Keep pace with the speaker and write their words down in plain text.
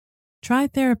Try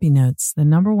Therapy Notes, the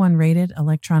 #1 rated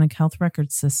electronic health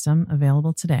record system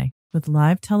available today. With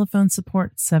live telephone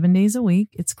support 7 days a week,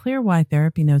 it's clear why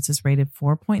Therapy Notes is rated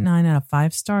 4.9 out of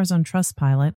 5 stars on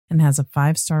Trustpilot and has a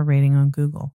 5-star rating on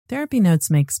Google. Therapy Notes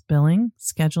makes billing,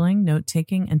 scheduling,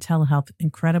 note-taking, and telehealth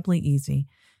incredibly easy.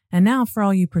 And now, for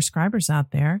all you prescribers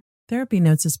out there, Therapy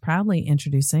Notes is proudly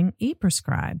introducing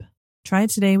ePrescribe. Try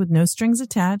it today with no strings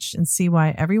attached and see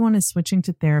why everyone is switching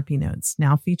to Therapy Notes,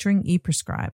 now featuring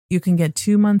ePrescribe. You can get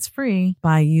 2 months free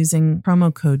by using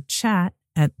promo code CHAT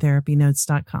at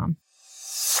therapynotes.com.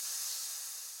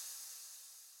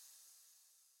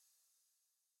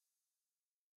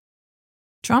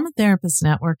 Trauma Therapist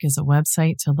Network is a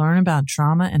website to learn about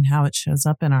trauma and how it shows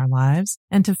up in our lives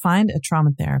and to find a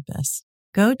trauma therapist.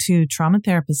 Go to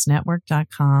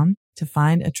traumatherapistnetwork.com to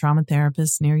find a trauma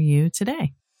therapist near you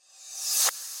today.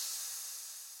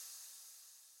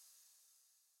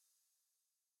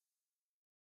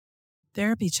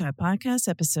 Therapy Chat Podcast,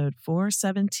 episode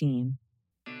 417.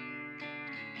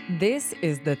 This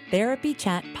is the Therapy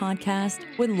Chat Podcast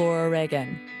with Laura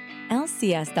Reagan,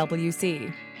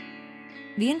 LCSWC.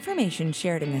 The information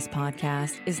shared in this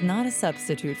podcast is not a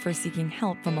substitute for seeking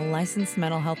help from a licensed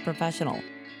mental health professional.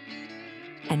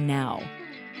 And now,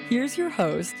 here's your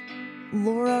host,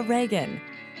 Laura Reagan,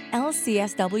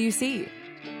 LCSWC.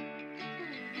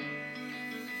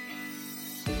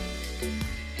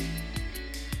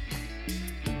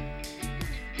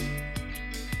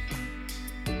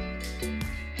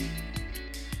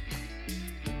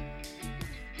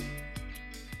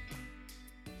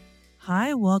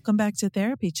 Hi, welcome back to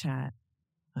Therapy Chat.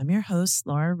 I'm your host,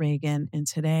 Laura Reagan, and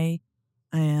today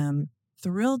I am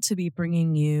thrilled to be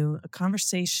bringing you a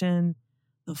conversation,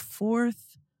 the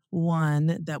fourth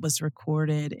one that was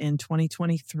recorded in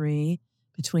 2023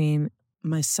 between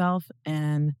myself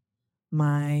and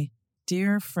my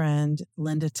dear friend,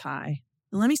 Linda Ty.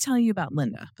 Let me tell you about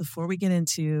Linda before we get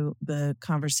into the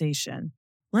conversation.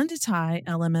 Linda Ty,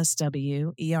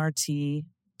 LMSW, ERT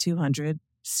 200,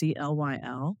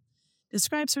 CLYL,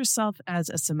 describes herself as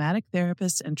a somatic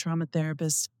therapist and trauma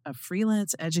therapist, a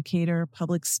freelance educator,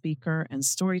 public speaker and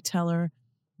storyteller,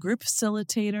 group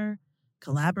facilitator,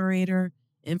 collaborator,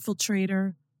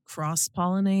 infiltrator,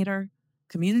 cross-pollinator,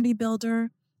 community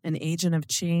builder, an agent of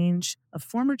change, a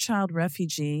former child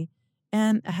refugee,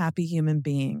 and a happy human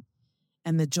being.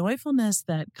 And the joyfulness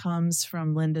that comes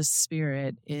from Linda's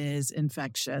spirit is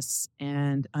infectious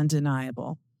and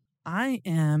undeniable. I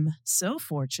am so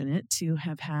fortunate to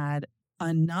have had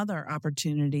another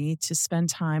opportunity to spend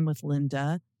time with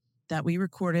Linda that we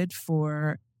recorded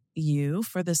for you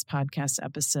for this podcast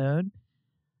episode.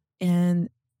 And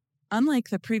unlike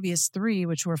the previous 3,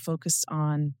 which were focused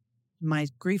on my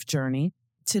grief journey,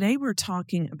 today we're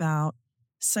talking about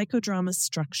psychodrama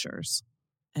structures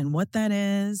and what that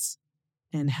is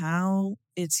and how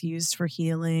it's used for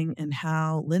healing and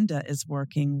how Linda is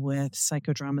working with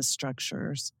psychodrama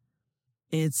structures.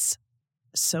 It's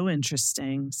so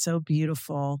interesting, so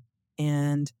beautiful,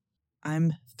 and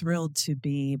I'm thrilled to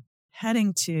be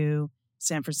heading to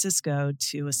San Francisco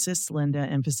to assist Linda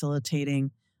in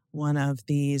facilitating one of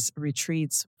these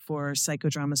retreats for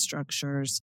psychodrama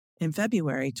structures in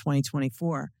February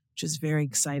 2024, which is very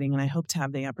exciting, and I hope to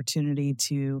have the opportunity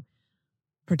to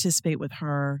participate with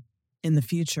her in the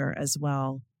future as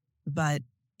well. But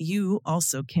you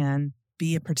also can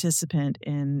be a participant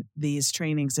in these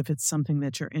trainings if it's something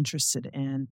that you're interested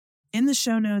in. In the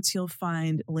show notes, you'll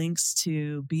find links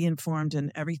to be informed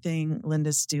in everything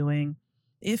Linda's doing.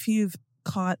 If you've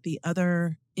caught the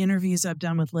other interviews I've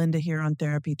done with Linda here on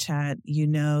Therapy Chat, you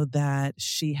know that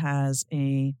she has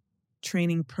a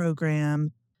training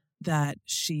program that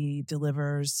she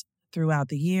delivers throughout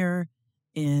the year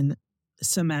in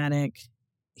somatic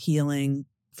healing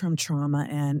from trauma,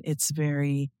 and it's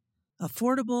very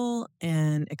affordable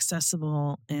and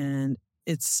accessible, and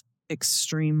it's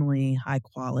extremely high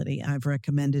quality. I've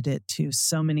recommended it to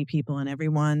so many people, and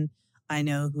everyone I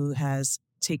know who has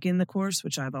taken the course,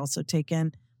 which I've also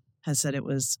taken, has said it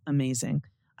was amazing.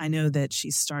 I know that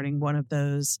she's starting one of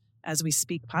those as we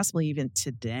speak, possibly even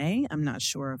today. I'm not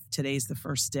sure if today's the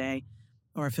first day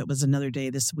or if it was another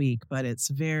day this week, but it's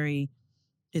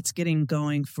getting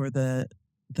going for the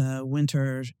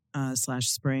winter /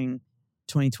 spring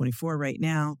 2024 right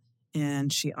now,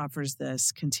 and she offers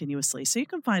this continuously. So you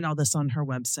can find all this on her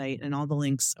website, and all the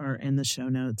links are in the show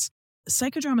notes.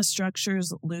 Psychodrama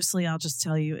structures, loosely, I'll just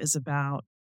tell you, is about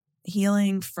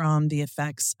healing from the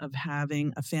effects of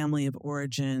having a family of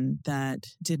origin that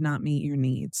did not meet your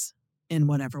needs in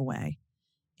whatever way.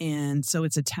 And so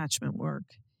it's attachment work,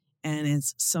 and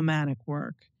it's somatic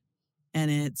work,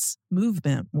 and it's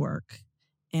movement work,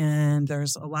 And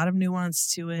there's a lot of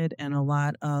nuance to it and a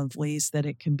lot of ways that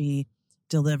it can be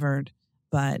delivered.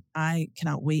 But I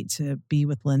cannot wait to be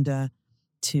with Linda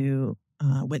to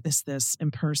witness this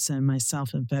in person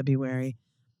myself in February.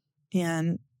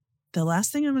 And the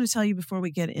last thing I'm going to tell you before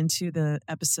we get into the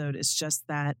episode is just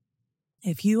that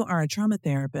if you are a trauma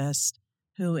therapist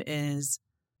who is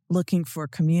looking for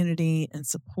community and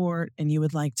support, and you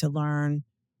would like to learn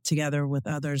together with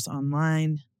others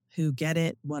online who get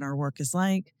it, what our work is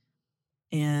like,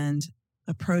 and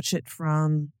approach it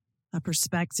from a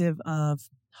perspective of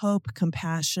hope,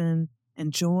 compassion,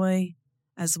 and joy,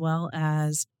 as well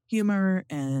as humor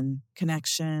and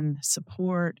connection,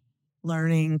 support,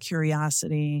 learning,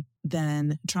 curiosity,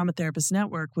 then Trauma Therapist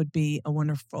Network would be a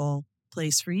wonderful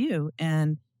place for you.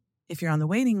 And if you're on the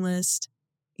waiting list,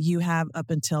 you have up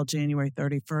until January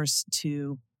 31st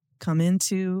to come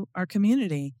into our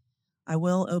community. I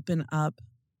will open up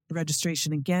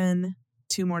registration again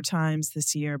 2 more times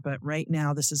this year, but right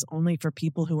now this is only for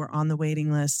people who are on the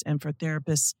waiting list, and for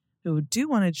therapists who do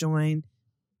want to join,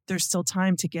 there's still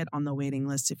time to get on the waiting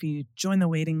list. If you join the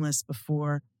waiting list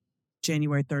before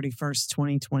January 31st,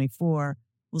 2024,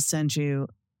 we'll send you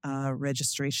a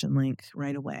registration link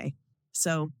right away.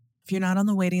 So if you're not on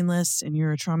the waiting list and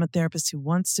you're a trauma therapist who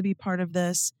wants to be part of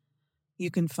this, you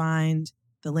can find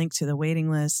the link to the waiting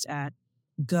list at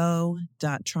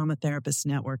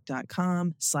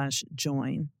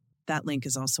go.traumatherapistnetwork.com/join. That link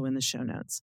is also in the show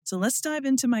notes. So let's dive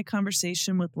into my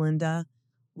conversation with Linda.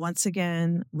 Once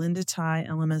again, Linda Tai,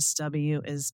 LMSW,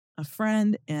 is a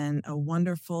friend and a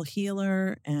wonderful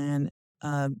healer and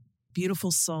a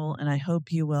beautiful soul. And I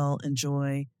hope you will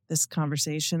enjoy this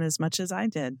conversation as much as I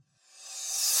did.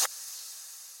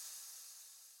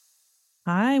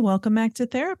 Hi, welcome back to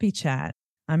Therapy Chat.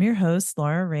 I'm your host,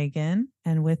 Laura Reagan,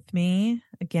 and with me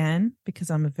again, because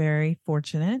I'm very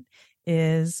fortunate,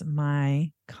 is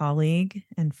my colleague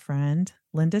and friend,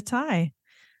 Linda Tai.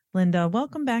 Linda,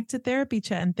 welcome back to Therapy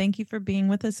Chat, and thank you for being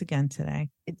with us again today.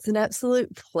 It's an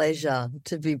absolute pleasure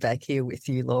to be back here with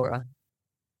you, Laura.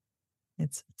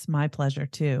 It's my pleasure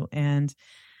too. And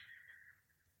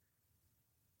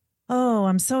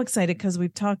I'm so excited because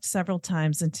we've talked several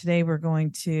times, and today we're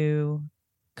going to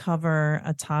cover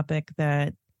a topic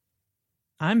that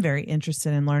I'm very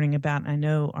interested in learning about. I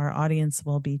know our audience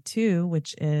will be too,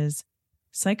 which is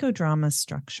psychodrama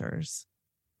structures,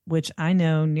 which I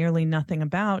know nearly nothing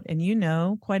about, and you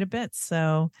know quite a bit.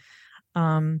 So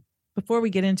before we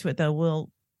get into it, though,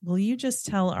 will you just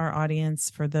tell our audience,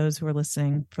 for those who are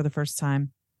listening for the first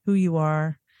time, who you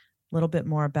are, a little bit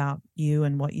more about you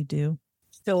and what you do?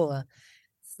 Sure.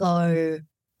 So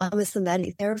I'm a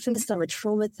somatic therapist, I'm a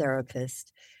trauma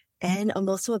therapist, and I'm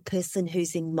also a person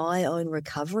who's in my own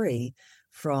recovery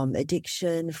from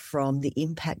addiction, from the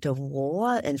impact of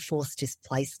war and forced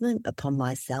displacement upon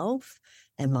myself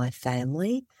and my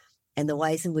family, and the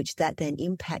ways in which that then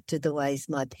impacted the ways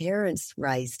my parents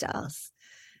raised us.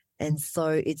 And so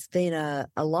it's been a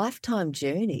lifetime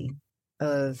journey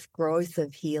of growth,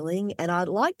 of healing. And I'd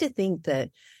like to think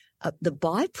that the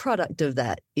byproduct of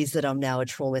that is that I'm now a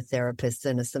trauma therapist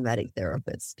and a somatic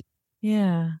therapist.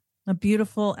 Yeah, a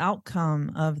beautiful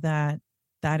outcome of that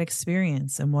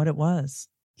experience and what it was.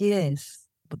 Yes.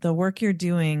 But the work you're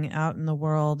doing out in the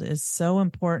world is so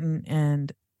important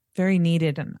and very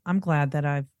needed. And I'm glad that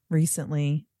I've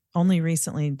only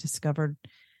recently discovered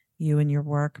you and your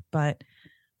work. But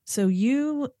so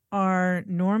you are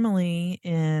normally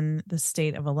in the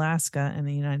state of Alaska in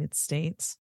the United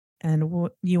States. And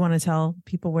you want to tell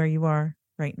people where you are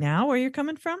right now, where you're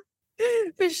coming from?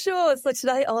 For sure. So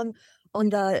today I'm on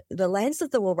the lands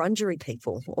of the Wurundjeri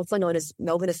people, also known as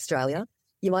Melbourne, Australia.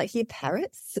 You might hear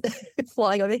parrots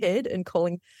flying overhead and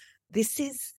calling. This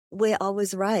is where I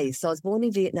was raised. So I was born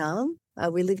in Vietnam.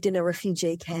 We lived in a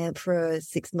refugee camp for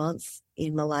 6 months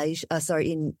in Malaysia,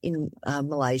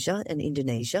 Malaysia and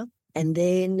Indonesia. And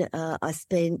then I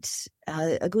spent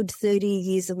a good 30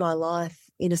 years of my life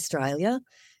in Australia,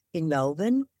 in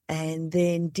Melbourne, and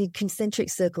then did concentric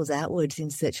circles outwards in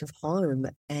search of home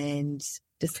and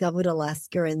discovered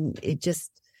Alaska, and it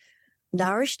just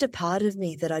nourished a part of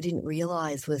me that I didn't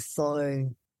realize was so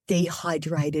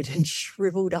dehydrated and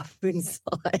shriveled up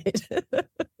inside.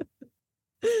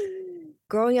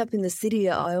 Growing up in the city,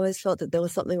 I always felt that there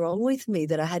was something wrong with me,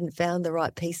 that I hadn't found the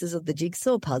right pieces of the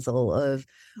jigsaw puzzle of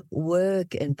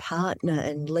work and partner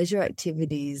and leisure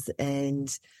activities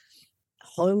and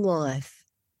home life.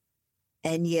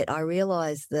 And yet I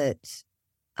realized that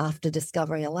after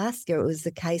discovering Alaska, it was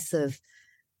a case of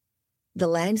the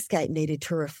landscape needed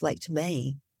to reflect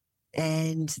me.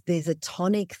 And there's a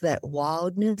tonic that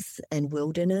wildness and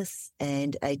wilderness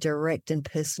and a direct and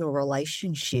personal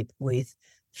relationship with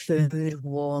food,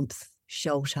 warmth,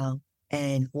 shelter,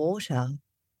 and water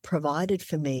provided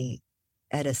for me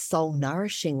at a soul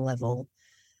nourishing level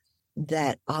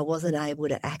that I wasn't able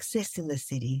to access in the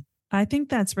city. I think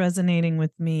that's resonating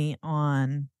with me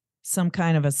on some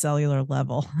kind of a cellular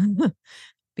level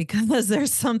because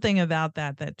there's something about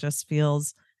that just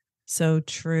feels so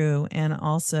true. And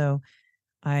also,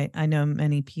 I know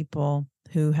many people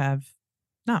who have,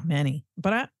 not many,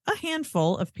 but a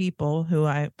handful of people who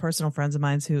personal friends of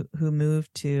mine who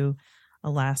moved to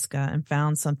Alaska and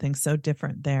found something so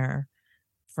different there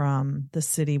from the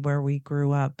city where we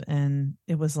grew up. And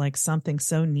it was like something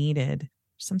so needed,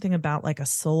 something about like a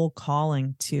soul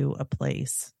calling to a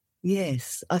place.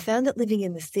 Yes. I found that living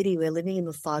in the city, we're living in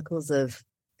the cycles of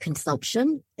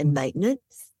consumption and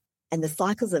maintenance, and the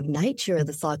cycles of nature are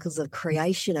the cycles of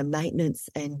creation and maintenance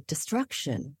and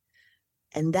destruction.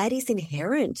 And that is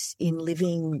inherent in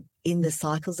living in the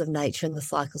cycles of nature and the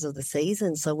cycles of the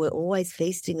season. So we're always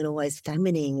feasting and always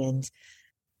famining, and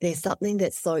there's something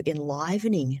that's so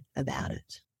enlivening about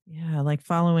it. Yeah, like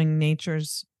following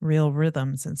nature's real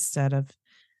rhythms instead of,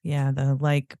 the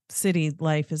like city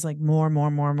life is like more,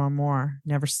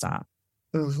 never stop,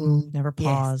 never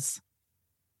pause.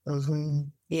 Yes.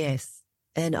 Yes.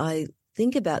 And I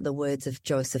think about the words of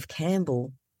Joseph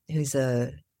Campbell, who's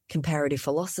a comparative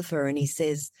philosopher, and he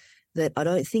says that I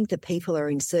don't think that people are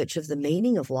in search of the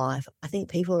meaning of life. I think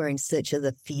people are in search of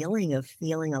the feeling of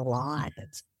feeling alive.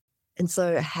 And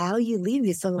so how you live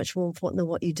is so much more important than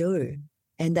what you do.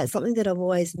 And that's something that I've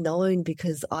always known,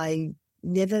 because I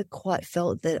never quite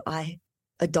felt that I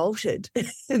adulted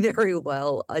very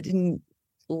well. I didn't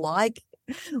like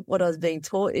what I was being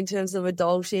taught in terms of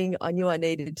adulting. I knew I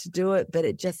needed to do it, but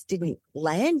it just didn't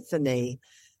land for me,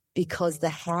 because the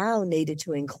how needed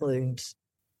to include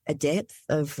a depth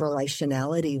of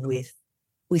relationality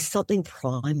with something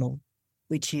primal,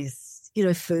 which is,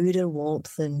 food and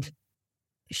warmth and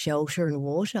shelter and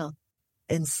water.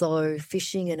 And so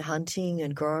fishing and hunting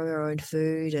and growing our own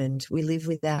food, and we live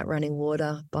without running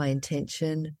water by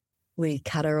intention. We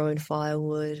cut our own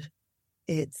firewood.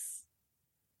 It's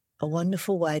a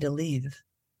wonderful way to live.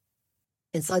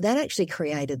 And so that actually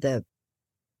created the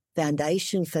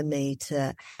foundation for me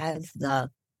to have the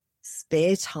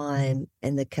spare time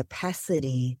and the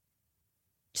capacity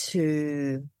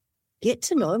to get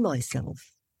to know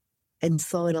myself. And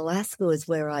so in Alaska is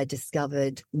where I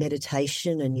discovered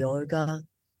meditation and yoga,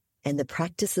 and the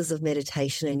practices of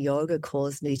meditation and yoga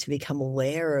caused me to become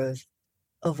aware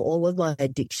of all of my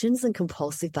addictions and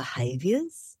compulsive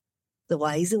behaviors, the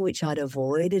ways in which I'd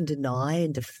avoid and deny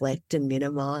and deflect and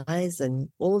minimize, and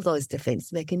all of those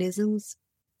defense mechanisms.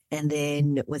 And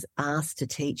then was asked to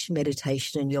teach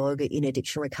meditation and yoga in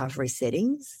addiction recovery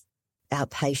settings,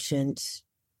 outpatient,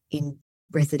 in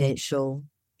residential,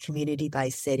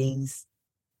 community-based settings.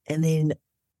 And then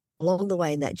along the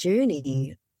way in that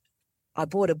journey, I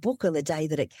bought a book on the day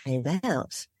that it came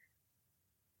out,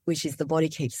 which is The Body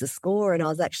Keeps the Score. And I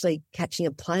was actually catching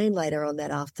a plane later on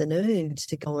that afternoon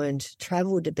to go and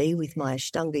travel to be with my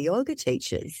Ashtanga yoga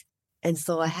teachers. And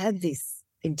so I had this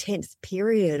intense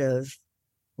period of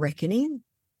reckoning.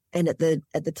 And at the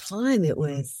time it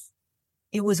was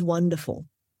wonderful.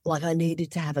 Like I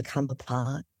needed to have a come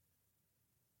apart.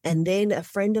 And then a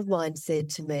friend of mine said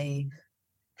to me,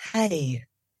 hey,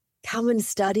 come and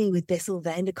study with Bessel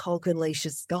van der Kolk and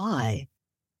Leisha Sky.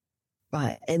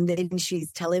 Right. And then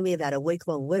she's telling me about a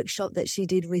week-long workshop that she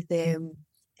did with them.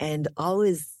 And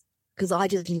because I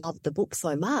just loved the book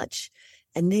so much.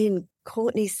 And then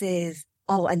Courtney says,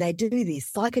 oh, and they do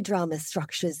this psychodrama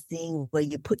structures thing where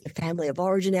you put your family of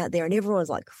origin out there and everyone's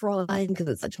like crying because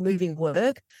it's such moving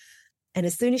work. And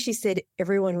as soon as she said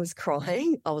everyone was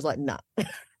crying, I was like, nah.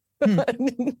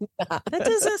 That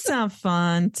doesn't sound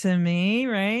fun to me,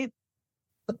 right?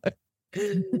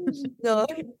 No,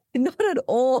 not at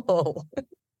all.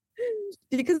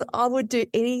 Because I would do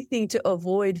anything to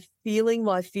avoid feeling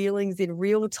my feelings in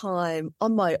real time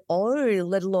on my own,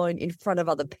 let alone in front of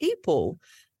other people.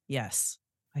 Yes,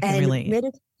 I can relate.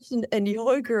 Meditation and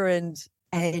yoga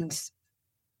and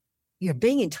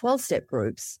being in 12-step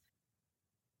groups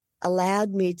allowed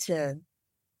me to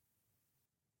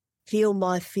feel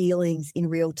my feelings in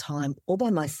real time all by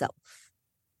myself.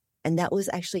 And that was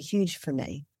actually huge for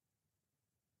me.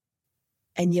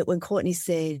 And yet when Courtney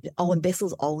said, oh, when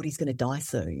Bessel's old, he's going to die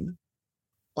soon.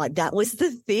 Like that was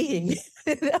the thing.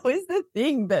 That was the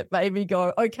thing that made me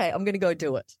go, okay, I'm going to go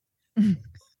do it. I'm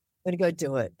going to go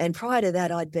do it. And prior to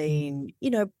that, I'd been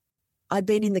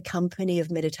in the company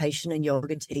of meditation and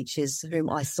yoga teachers whom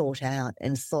I sought out.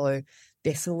 And so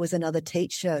Bessel was another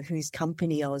teacher whose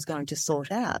company I was going to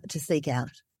seek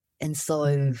out. And so,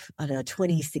 I don't know,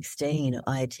 2016,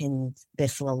 I attend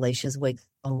Bessel and Leisha's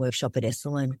week-long workshop at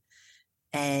Esalen.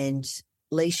 And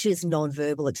Leisha's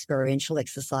nonverbal experiential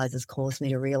exercises caused me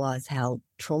to realize how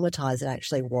traumatized it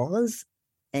actually was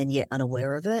and yet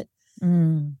unaware of it.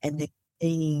 Mm. And then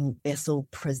seeing Bessel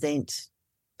present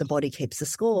The Body Keeps the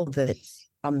Score, that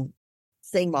I'm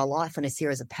seeing my life on a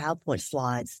series of PowerPoint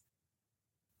slides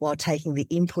while taking the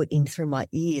input in through my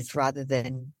ears rather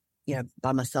than,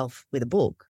 by myself with a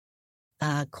book,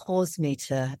 caused me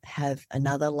to have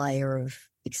another layer of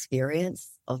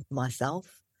experience of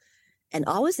myself. And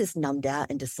I was just numbed out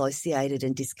and dissociated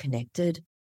and disconnected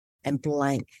and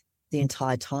blank the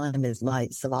entire time as my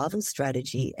survival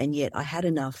strategy. And yet I had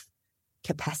enough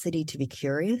capacity to be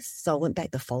curious. So I went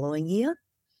back the following year.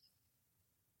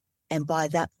 And by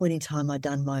that point in time, I'd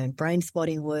done my own brain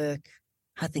spotting work.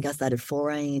 I think I started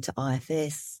foraying into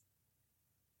IFS.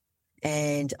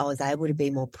 And I was able to be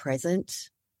more present.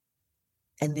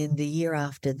 And then the year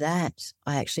after that,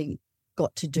 I actually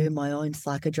got to do my own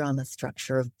psychodrama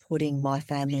structure of putting my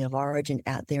family of origin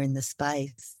out there in the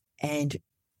space and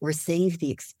receive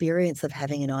the experience of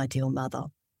having an ideal mother.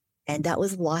 And that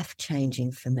was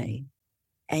life-changing for me.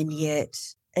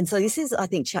 And so this is, I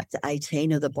think, chapter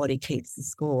 18 of The Body Keeps the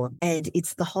Score. And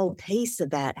it's the whole piece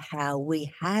about how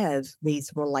we have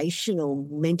these relational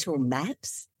mental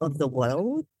maps of the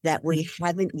world that we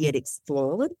haven't yet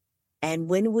explored. And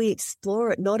when we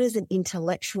explore it, not as an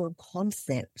intellectual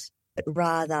concept, but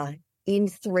rather in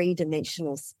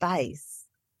three-dimensional space,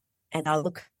 and I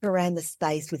look around the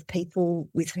space with people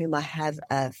with whom I have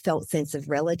a felt sense of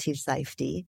relative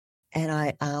safety, and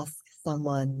I ask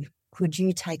someone, could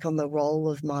you take on the role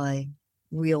of my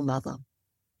real mother?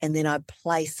 And then I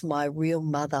place my real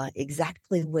mother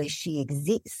exactly where she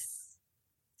exists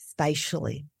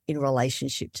spatially in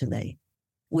relationship to me,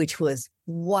 which was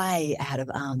way out of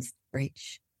arm's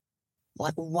reach,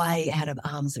 like way out of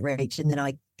arm's reach. And then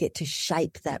I get to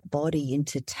shape that body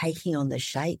into taking on the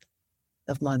shape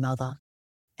of my mother.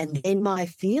 And then my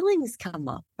feelings come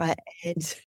up, right?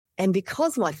 And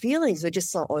because my feelings were just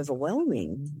so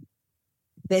overwhelming,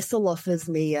 Bessel offers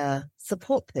me a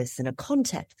support person, a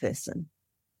contact person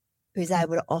who's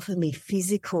able to offer me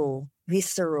physical,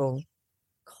 visceral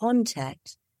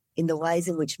contact in the ways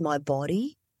in which my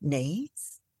body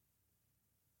needs,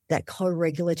 that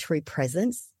co-regulatory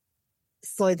presence,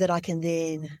 so that I can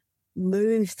then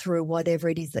move through whatever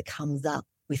it is that comes up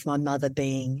with my mother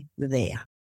being there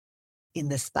in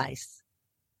the space,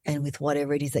 and with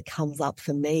whatever it is that comes up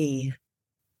for me,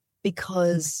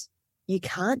 because you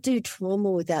can't do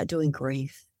trauma without doing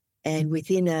grief. And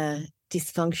within a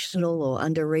dysfunctional or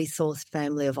under-resourced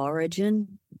family of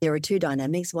origin, there are two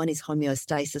dynamics. One is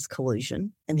homeostasis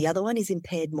collusion, and the other one is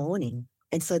impaired mourning.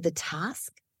 And so the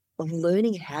task of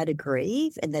learning how to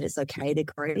grieve, and that it's okay to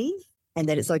grieve, and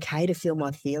that it's okay to feel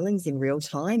my feelings in real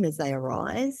time as they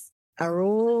arise, are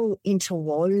all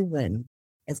interwoven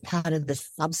as part of the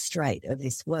substrate of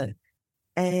this work.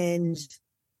 And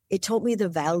it taught me the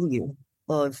value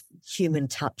of human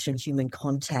touch and human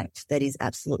contact that is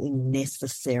absolutely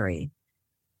necessary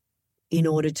in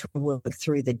order to work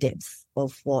through the depths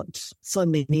of what so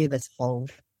many of us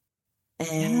hold.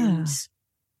 And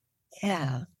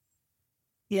yeah.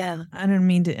 I don't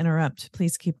mean to interrupt.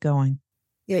 Please keep going.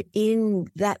 In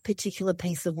that particular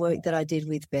piece of work that I did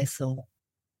with Bessel,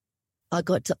 I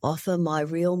got to offer my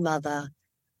real mother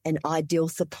an ideal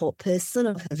support person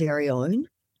of her very own.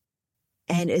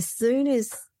 And as soon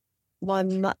as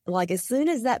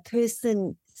that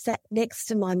person sat next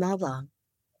to my mother,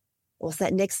 or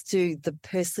sat next to the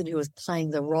person who was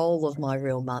playing the role of my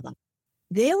real mother,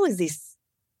 there was this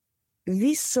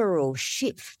visceral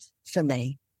shift for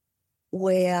me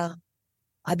where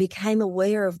I became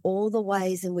aware of all the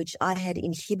ways in which I had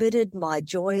inhibited my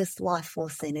joyous life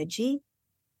force energy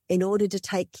in order to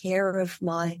take care of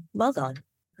my mother,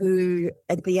 who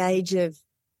at the age of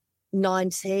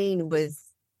 19 was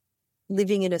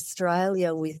living in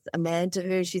Australia with a man to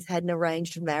whom she's had an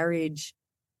arranged marriage,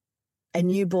 a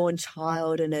newborn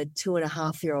child and a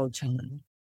 2.5-year-old child,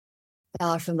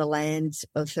 far from the land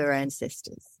of her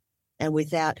ancestors and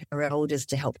without her elders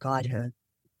to help guide her.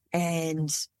 And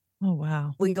oh,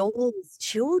 wow. We all as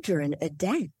children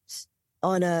adapt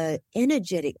on an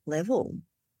energetic level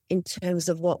in terms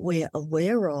of what we're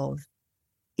aware of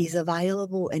is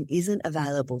available and isn't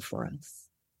available for us.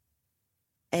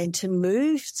 And to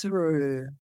move through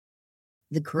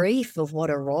the grief of what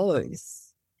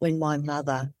arose when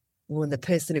the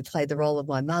person who played the role of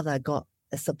my mother got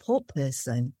a support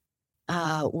person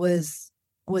was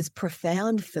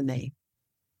profound for me.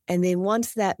 And then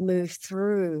once that moved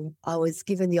through, I was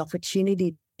given the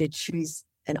opportunity to choose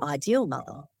an ideal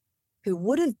mother. who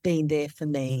would have been there for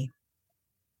me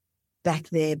back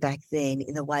then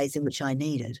in the ways in which I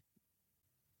needed.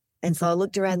 And so I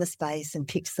looked around the space and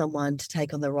picked someone to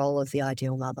take on the role of the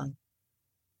ideal mother.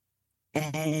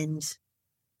 And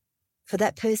for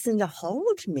that person to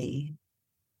hold me,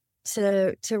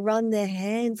 to run their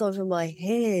hands over my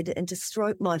head and to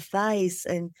stroke my face,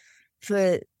 and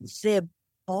for their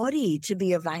body to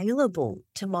be available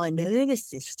to my nervous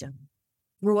system,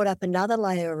 brought up another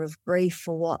layer of grief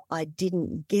for what I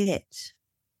didn't get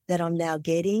that I'm now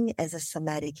getting as a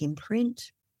somatic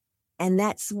imprint. And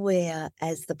that's where,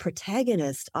 as the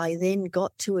protagonist, I then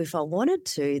got to, if I wanted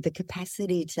to, the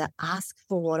capacity to ask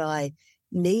for what I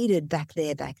needed back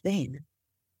then.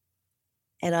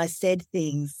 And I said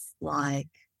things like,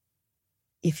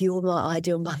 if you were my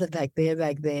ideal mother back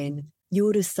then, you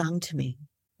would have sung to me.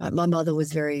 Right? My mother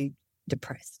was very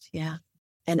depressed, yeah.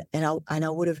 And I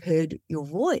would have heard your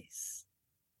voice.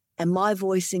 And my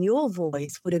voice and your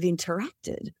voice would have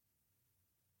interacted.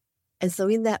 And so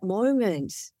in that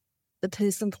moment, the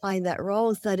person playing that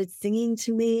role started singing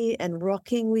to me and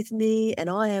rocking with me,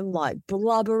 and I am like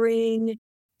blubbering,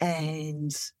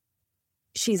 and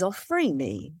she's offering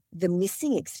me the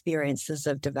missing experiences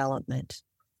of development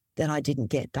that I didn't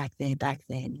get back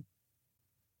then.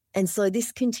 And so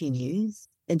this continues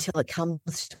until it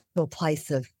comes to a place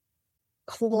of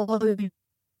closure,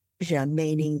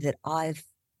 meaning that I've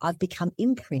become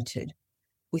imprinted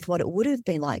with what it would have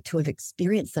been like to have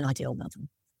experienced an ideal mother.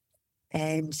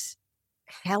 And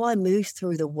how I moved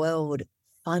through the world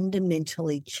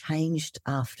fundamentally changed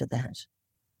after that.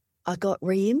 I got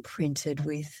re-imprinted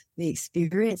with the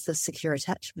experience of secure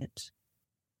attachment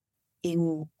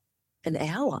in an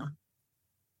hour.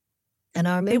 And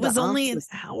I remember it was only an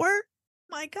hour?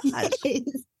 My gosh.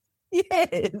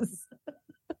 Yes.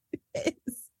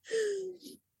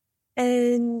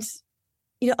 And,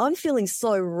 I'm feeling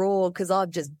so raw because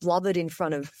I've just blubbered in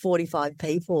front of 45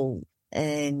 people.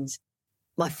 And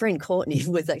my friend Courtney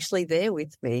was actually there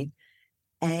with me.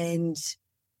 And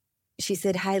she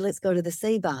said, hey, let's go to the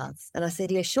sea baths. And I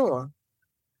said, yeah, sure.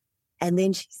 And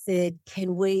then she said,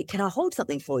 can I hold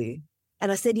something for you?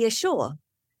 And I said, yeah, sure.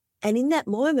 And in that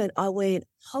moment, I went,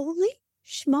 holy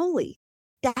schmoly.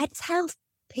 That's how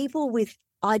people with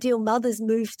ideal mothers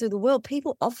move through the world.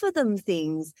 People offer them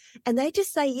things and they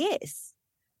just say yes.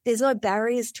 There's no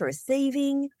barriers to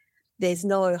receiving. There's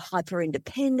no hyper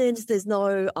independence. There's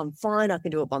no, I'm fine, I can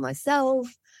do it by myself.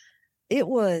 It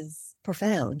was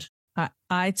profound.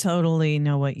 I totally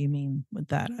know what you mean with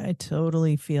that. I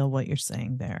totally feel what you're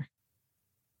saying there.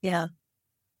 Yeah.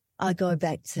 I go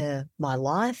back to my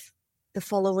life the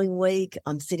following week.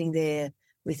 I'm sitting there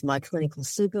with my clinical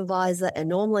supervisor, and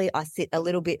normally I sit a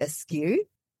little bit askew,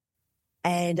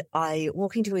 and I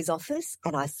walk into his office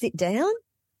and I sit down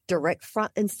direct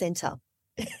front and center.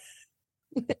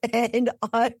 And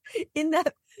in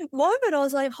that moment, I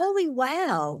was like, holy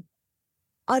wow,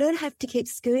 I don't have to keep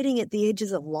skirting at the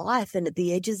edges of life and at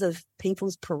the edges of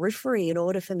people's periphery in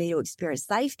order for me to experience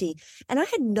safety. And I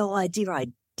had no idea I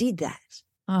did that.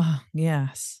 Oh,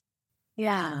 yes.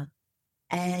 Yeah.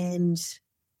 And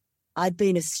I'd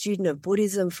been a student of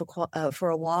Buddhism for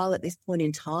a while at this point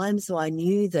in time. So I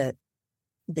knew that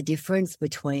the difference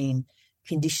between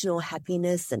conditional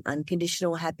happiness and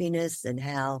unconditional happiness, and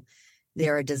how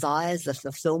there are desires, the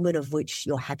fulfillment of which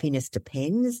your happiness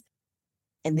depends.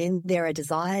 And then there are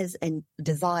desires and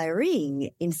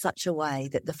desiring in such a way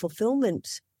that the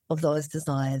fulfillment of those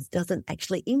desires doesn't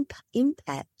actually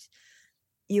impact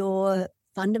your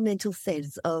fundamental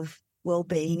sense of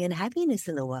well-being and happiness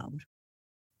in the world.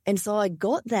 And so I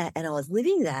got that, and I was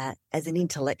living that as an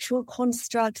intellectual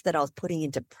construct that I was putting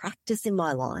into practice in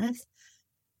my life.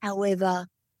 However,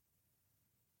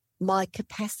 my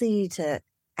capacity to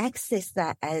access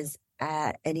that as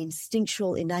an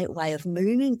instinctual, innate way of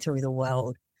moving through the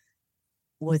world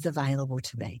was available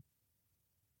to me.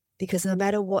 Because no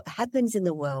matter what happens in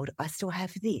the world, I still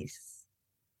have this.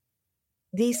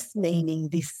 This meaning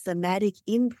this somatic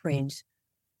imprint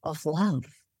of love,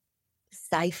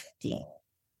 safety,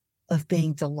 of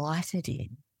being delighted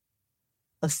in,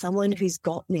 of someone who's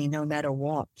got me no matter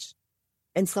what.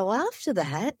 And so after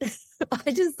that,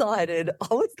 I decided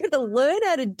I was going to learn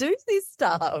how to do this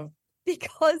stuff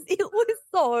because it was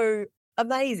so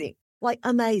amazing, like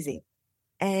amazing.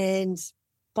 And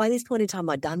by this point in time,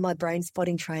 I'd done my brain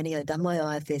spotting training, I'd done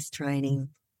my IFS training,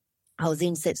 I was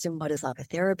in sensory motor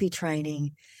psychotherapy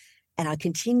training, and I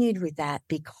continued with that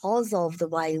because of the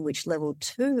way in which level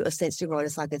 2 of sensory motor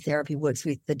psychotherapy works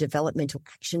with the developmental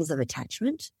actions of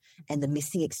attachment and the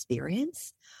missing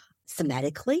experience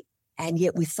somatically. And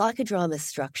yet with psychodrama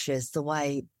structures, the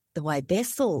way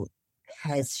Bessel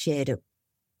has shared it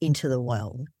into the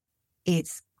world.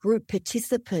 It's group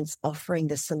participants offering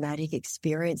the somatic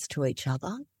experience to each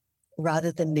other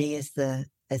rather than me as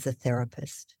a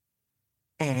therapist.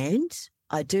 And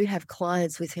I do have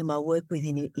clients with whom I work with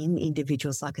in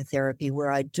individual psychotherapy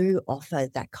where I do offer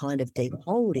that kind of deep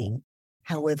holding.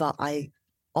 However, I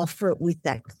offer it with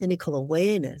that clinical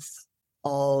awareness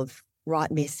of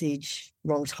right message,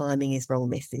 wrong timing is wrong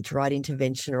message, right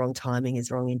intervention, wrong timing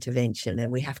is wrong intervention.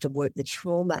 And we have to work the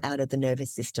trauma out of the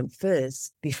nervous system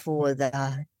first before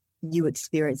the new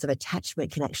experience of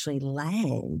attachment can actually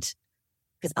land,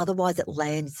 because otherwise it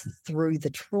lands through the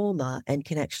trauma and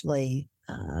can actually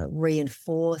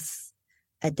reinforce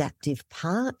adaptive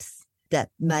parts that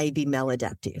may be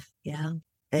maladaptive. Yeah.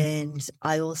 And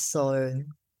I also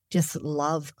just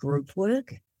love group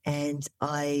work, and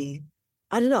I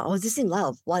don't know, I was just in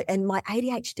love. And my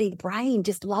ADHD brain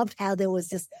just loved how there was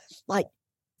just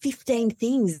 15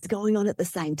 things going on at the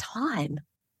same time.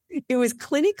 It was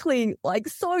clinically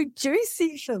so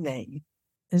juicy for me.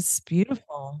 It's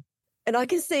beautiful. And I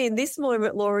can see in this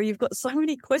moment, Laura, you've got so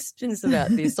many questions about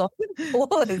this. Well,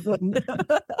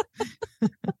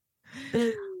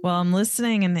 I'm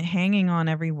listening and hanging on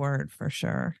every word for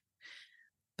sure.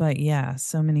 But yeah,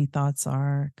 so many thoughts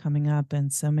are coming up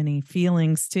and so many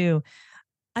feelings too.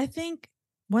 I think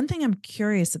one thing I'm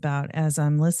curious about as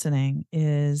I'm listening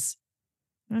is,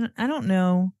 I don't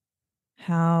know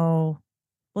how,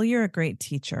 well, you're a great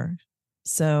teacher,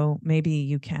 so maybe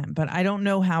you can, but I don't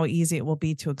know how easy it will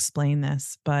be to explain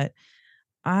this. But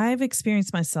I've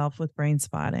experienced myself with brain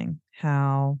spotting,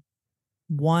 how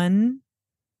one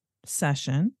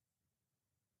session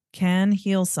can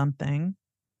heal something,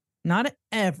 not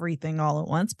everything all at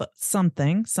once, but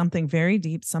something very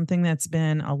deep, something that's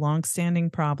been a longstanding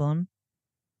problem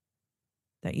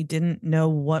that you didn't know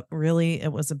what really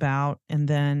it was about. And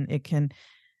then it can,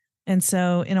 and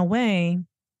so in a way,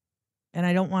 and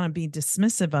I don't want to be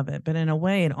dismissive of it, but in a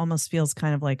way, it almost feels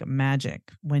kind of like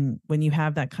magic when you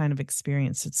have that kind of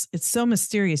experience. It's so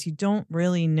mysterious. You don't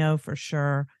really know for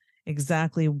sure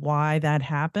exactly why that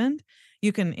happened.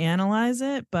 You can analyze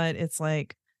it, but it's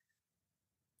like,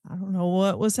 I don't know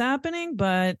what was happening,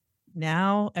 but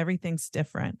now everything's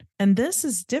different. And this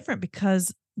is different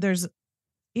because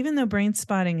even though brain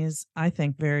spotting is, I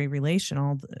think, very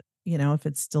relational, if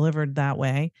it's delivered that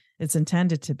way, it's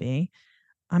intended to be.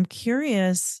 I'm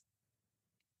curious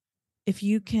if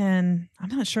you can, I'm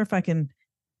not sure if I can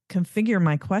configure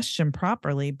my question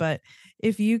properly, but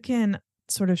if you can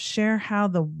sort of share how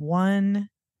the one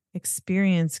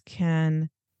experience can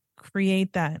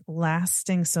create that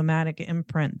lasting somatic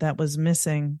imprint that was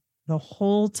missing the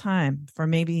whole time for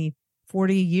maybe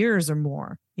 40 years or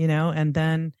more,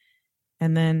 and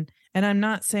I'm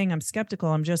not saying I'm skeptical.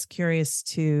 I'm just curious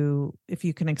if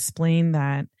you can explain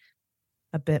that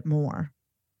a bit more.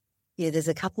 Yeah, there's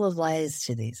a couple of layers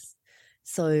to this.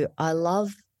 So I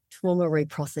love trauma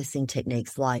reprocessing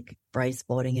techniques like brain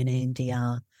spotting and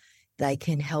EMDR. They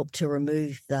can help to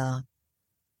remove the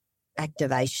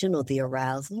activation or the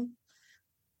arousal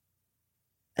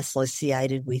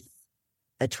associated with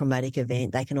a traumatic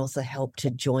event. They can also help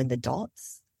to join the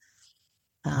dots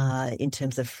in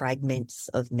terms of fragments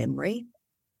of memory.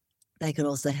 They can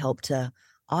also help to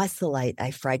isolate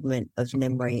a fragment of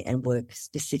memory and work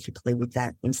specifically with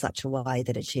that in such a way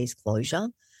that achieves closure.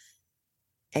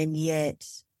 And yet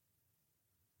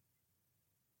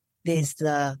there's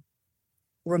the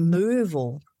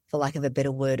removal, for lack of a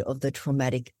better word, of the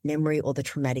traumatic memory or the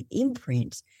traumatic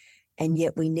imprint. And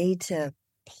yet we need to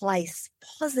place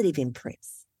positive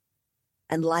imprints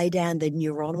and lay down the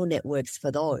neuronal networks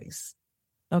for those.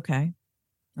 Okay.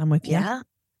 I'm with you. Yeah.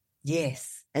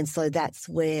 Yes. And so that's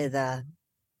where the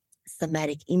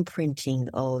somatic imprinting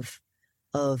of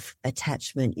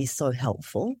attachment is so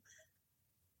helpful.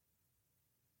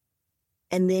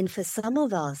 And then for some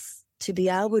of us to be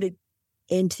able to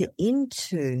enter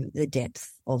into the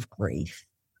depths of grief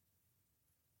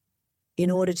in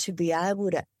order to be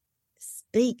able to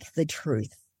speak the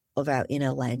truth of our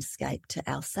inner landscape to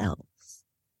ourselves,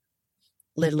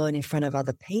 let alone in front of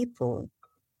other people,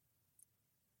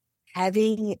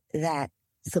 having that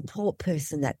support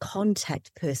person, that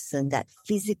contact person, that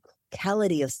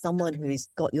physicality of someone who's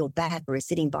got your back or is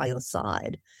sitting by your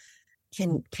side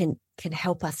can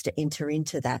help us to enter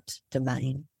into that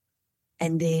domain.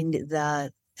 And then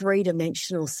the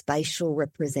three-dimensional spatial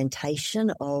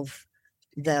representation of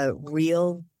the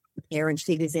real parent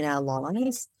figures in our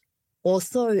lives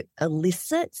also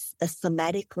elicits a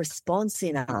somatic response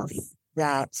in us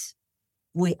that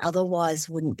we otherwise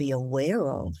wouldn't be aware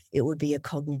of. It would be a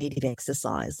cognitive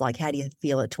exercise, like how do you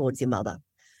feel it towards your mother?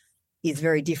 It's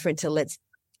very different to let's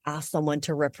ask someone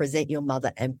to represent your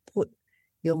mother and put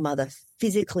your mother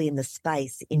physically in the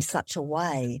space in such a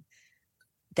way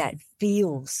that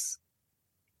feels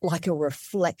like a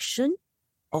reflection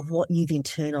of what you've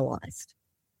internalized.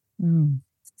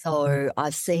 So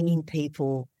I've seen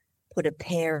people put a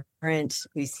parent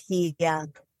who's here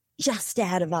just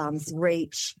out of arm's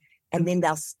reach, and then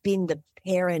they'll spin the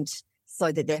parent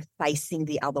so that they're facing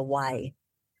the other way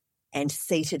and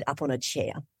seated up on a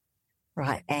chair,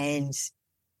 right? And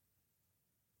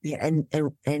yeah,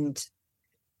 and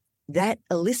that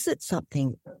elicits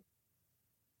something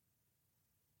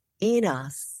in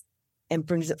us and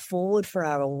brings it forward for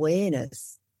our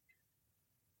awareness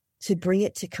to bring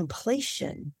it to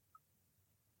completion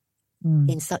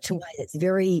in such a way that's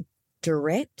very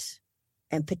direct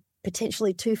and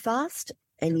potentially too fast.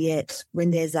 And yet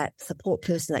when there's that support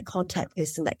person, that contact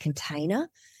person, that container,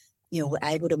 we're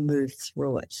able to move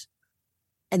through it.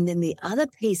 And then the other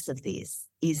piece of this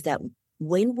is that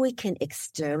when we can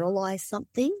externalize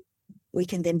something, we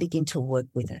can then begin to work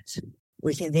with it.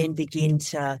 We can then begin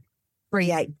to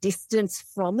create distance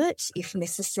from it if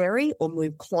necessary, or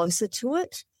move closer to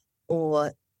it,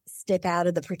 or step out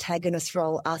of the protagonist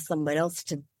role, ask someone else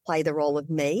to play the role of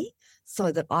me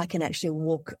so that I can actually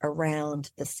walk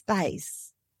around the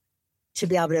space to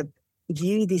be able to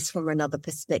view this from another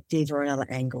perspective or another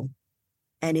angle.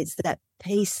 And it's that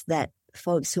piece that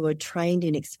folks who are trained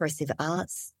in expressive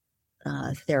arts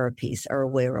therapies are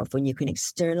aware of. When you can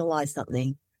externalize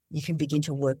something, you can begin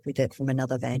to work with it from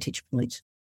another vantage point.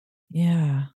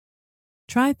 Yeah.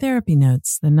 Try Therapy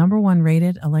Notes, the #1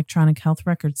 rated electronic health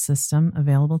record system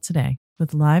available today.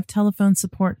 With live telephone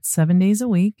support 7 days a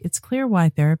week, it's clear why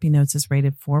Therapy Notes is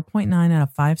rated 4.9 out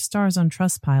of 5 stars on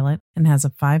Trustpilot and has a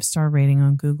 5-star rating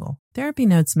on Google. Therapy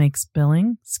Notes makes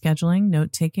billing, scheduling,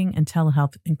 note-taking, and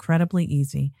telehealth incredibly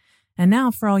easy. And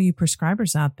now, for all you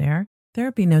prescribers out there,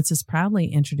 Therapy Notes is proudly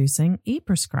introducing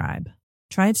ePrescribe.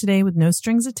 Try it today with no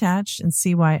strings attached and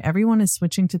see why everyone is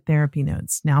switching to Therapy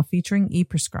Notes, now featuring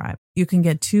ePrescribe. You can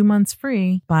get 2 months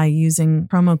free by using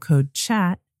promo code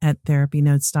CHAT at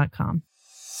therapynotes.com.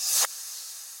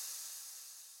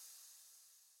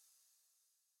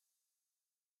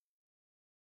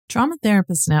 Trauma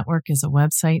Therapist Network is a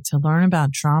website to learn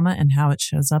about trauma and how it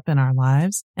shows up in our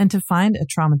lives and to find a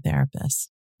trauma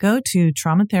therapist. Go to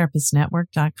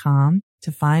traumatherapistnetwork.com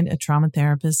to find a trauma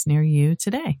therapist near you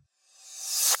today.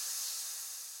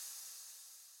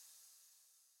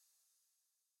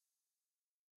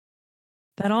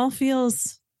 That all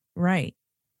feels right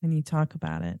when you talk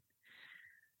about it.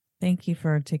 Thank you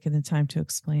for taking the time to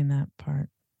explain that part.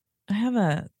 I have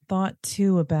a thought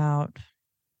too about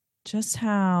just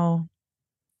how,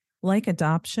 like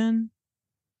adoption,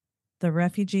 the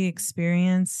refugee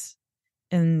experience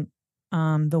and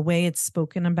the way it's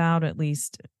spoken about, at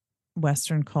least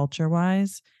Western culture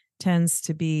wise, tends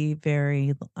to be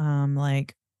very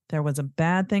like there was a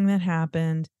bad thing that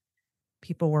happened.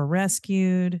 People were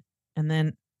rescued. And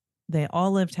then they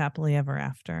all lived happily ever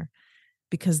after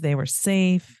because they were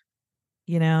safe,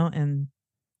 and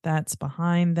that's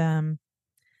behind them.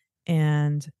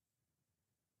 And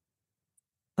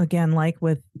again, like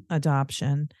with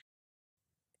adoption,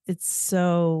 it's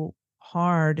so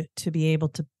hard to be able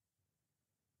to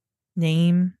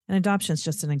name, and adoption is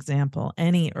just an example,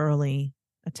 any early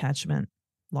attachment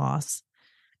loss,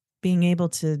 being able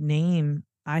to name,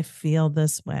 I feel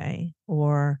this way,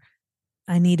 or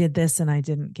I needed this and I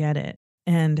didn't get it,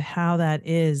 and how that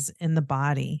is in the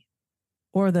body,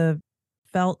 or the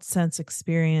felt sense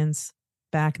experience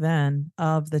back then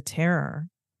of the terror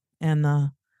and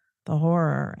the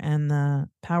horror and the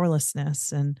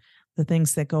powerlessness and the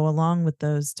things that go along with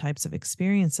those types of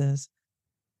experiences.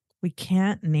 We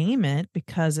can't name it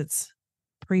because it's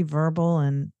pre-verbal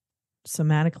and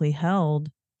somatically held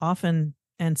often,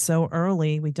 and so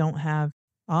early we don't have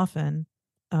often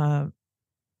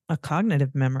a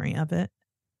cognitive memory of it.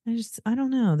 I don't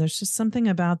know. There's just something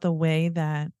about the way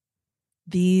that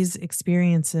these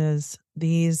experiences,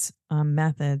 these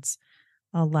methods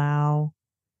allow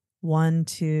one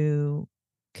to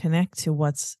connect to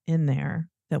what's in there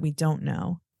that we don't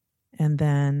know and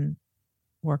then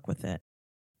work with it.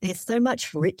 There's so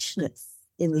much richness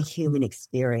in the human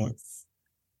experience,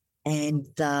 and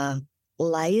the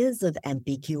layers of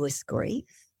ambiguous grief,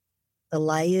 the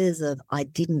layers of I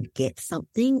didn't get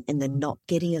something, and the not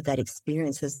getting of that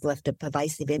experience has left a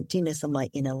pervasive emptiness on my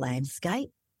inner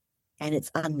landscape, and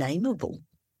it's unnameable.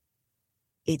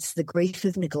 It's the grief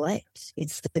of neglect.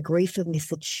 It's the grief of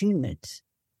misattunement.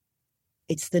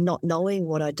 It's the not knowing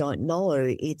what I don't know.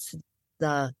 It's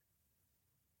the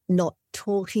not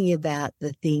talking about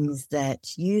the things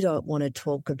that you don't want to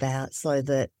talk about so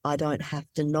that I don't have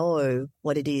to know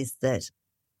what it is that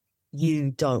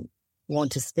you don't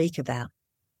want to speak about.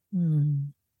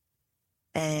 And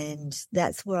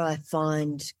that's where I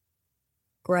find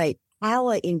great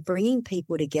power in bringing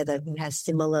people together who have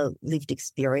similar lived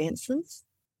experiences.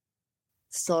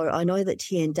 So I know that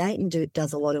TN Dayton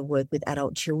does a lot of work with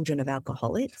adult children of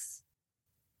alcoholics,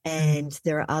 and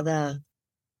there are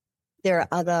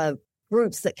other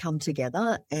groups that come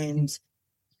together, and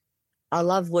I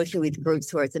love working with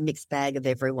groups where it's a mixed bag of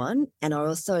everyone. And I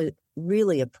also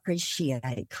really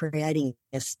appreciate creating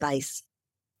a space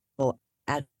for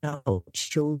adult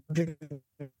children,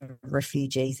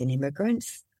 refugees and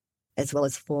immigrants, as well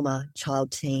as former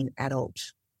child, teen, adult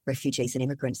refugees and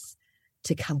immigrants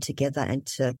to come together and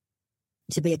to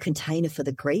be a container for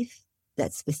the grief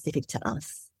that's specific to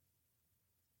us,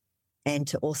 and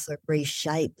to also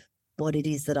reshape what it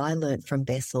is that I learned from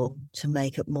Bessel to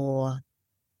make it more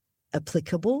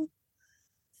applicable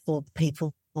for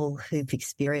people who've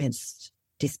experienced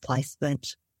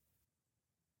displacement.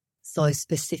 So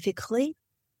specifically,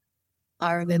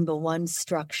 I remember one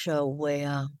structure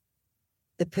where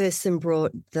the person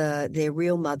brought their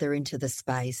real mother into the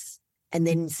space, and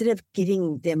then instead of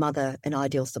giving their mother an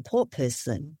ideal support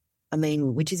person,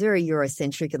 which is very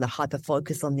Eurocentric and the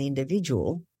hyper-focus on the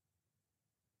individual,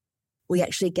 we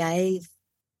actually gave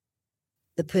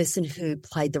the person who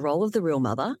played the role of the real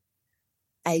mother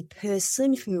a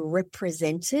person who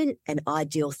represented an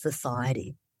ideal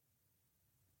society.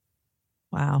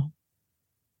 Wow.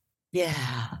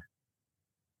 Yeah.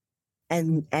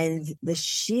 And the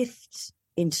shift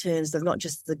in terms of not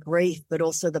just the grief, but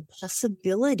also the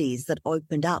possibilities that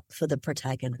opened up for the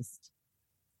protagonist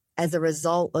as a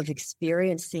result of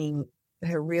experiencing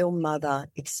her real mother,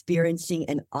 experiencing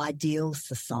an ideal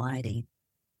society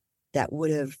that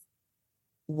would have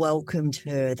welcomed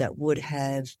her, that would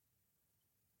have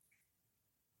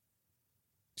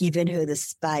given her the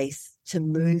space to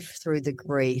move through the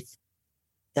grief,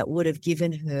 that would have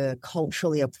given her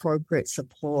culturally appropriate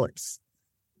supports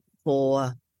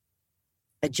for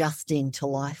adjusting to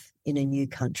life in a new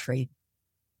country,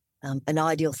 an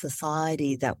ideal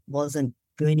society that wasn't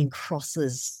burning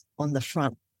crosses on the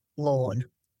front lawn.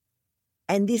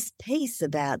 And this piece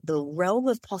about the realm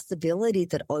of possibility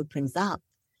that opens up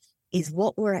is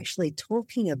what we're actually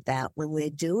talking about when we're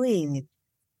doing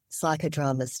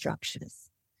psychodrama structures.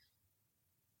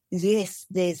 Yes,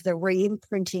 there's the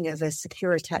re-imprinting of a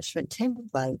secure attachment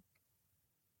template,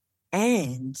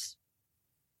 and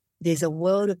there's a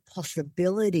world of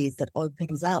possibilities that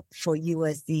opens up for you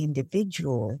as the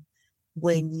individual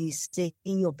when you see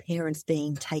your parents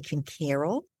being taken care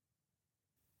of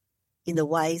in the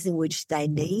ways in which they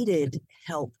needed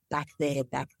help back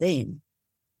then,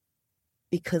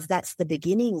 because that's the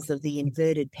beginnings of the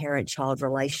inverted parent-child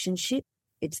relationship.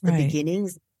 It's the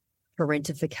beginnings of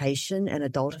parentification and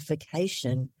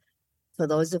adultification for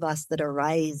those of us that are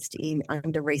raised in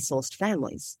under-resourced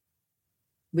families,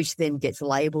 which then gets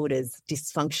labeled as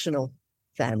dysfunctional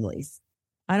families.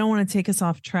 I don't want to take us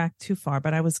off track too far,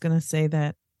 but I was going to say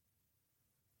that,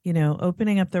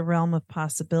 opening up the realm of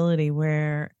possibility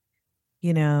where,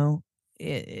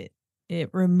 it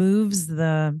removes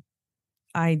the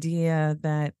idea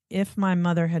that if my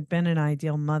mother had been an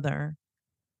ideal mother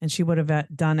and she would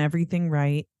have done everything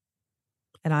right,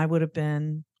 and I would have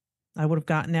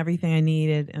gotten everything I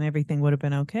needed and everything would have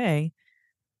been okay,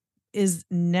 is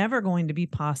never going to be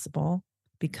possible,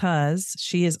 because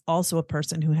she is also a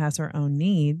person who has her own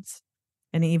needs.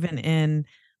 And even in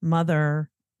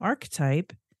mother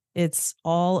archetype, it's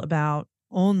all about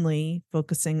only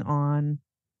focusing on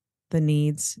the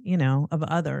needs, of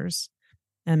others.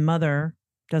 And mother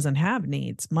doesn't have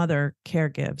needs. Mother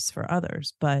caregives for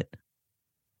others. But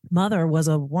mother was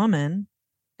a woman,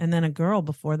 and then a girl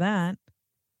before that,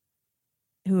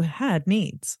 who had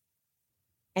needs.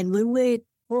 And when we're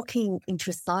talking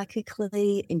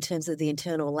intrapsychically in terms of the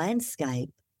internal landscape,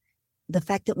 the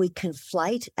fact that we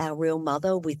conflate our real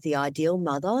mother with the ideal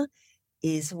mother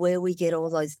is where we get all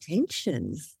those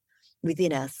tensions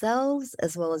within ourselves,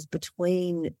 as well as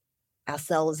between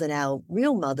ourselves and our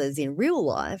real mothers in real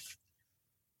life,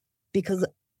 because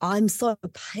I'm so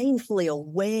painfully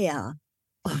aware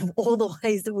of all the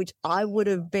ways in which I would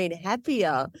have been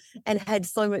happier and had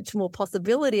so much more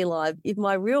possibility in life if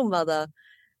my real mother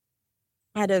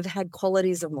had have had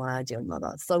qualities of my ideal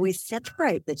mother. So we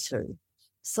separate the two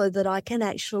so that I can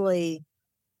actually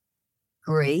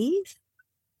grieve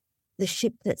the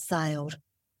ship that sailed.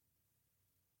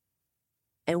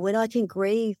 And when I can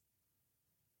grieve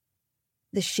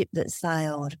the ship that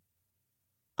sailed,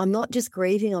 I'm not just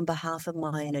grieving on behalf of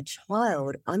my inner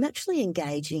child, I'm actually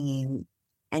engaging in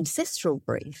ancestral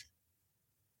grief.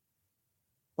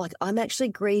 Like, I'm actually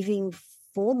grieving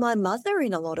for my mother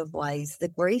in a lot of ways, the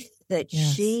grief that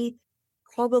Yes. she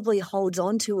probably holds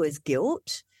on to as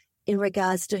guilt in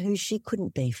regards to who she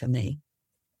couldn't be for me.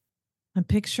 I'm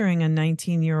picturing a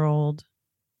 19-year-old,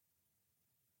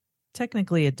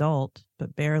 technically adult,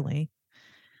 but barely,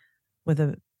 with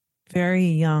a very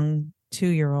young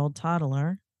 2-year-old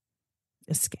toddler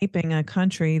escaping a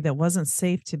country that wasn't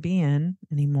safe to be in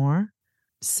anymore.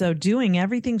 So doing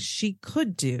everything she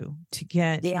could do to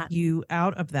get you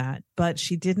out of that. But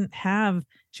she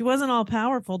wasn't all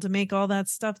powerful to make all that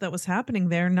stuff that was happening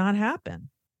there not happen.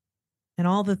 And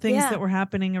all the things that were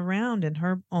happening around, and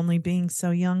her only being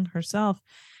so young herself.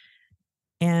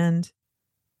 And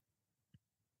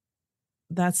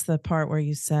that's the part where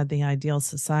you said the ideal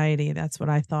society. That's what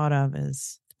I thought of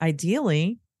as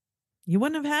ideally, you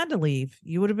wouldn't have had to leave.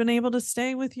 You would have been able to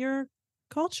stay with your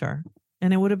culture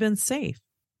and it would have been safe.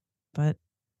 But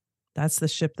that's the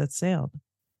ship that sailed.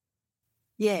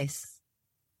 Yes.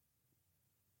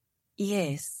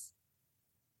 Yes.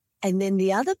 And then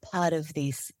the other part of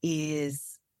this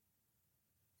is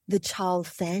the child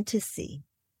fantasy,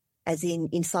 as in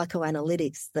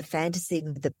psychoanalytics, the fantasy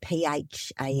with the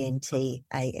PHANTASY,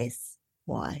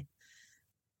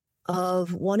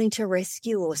 of wanting to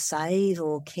rescue or save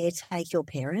or caretake your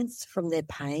parents from their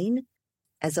pain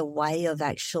as a way of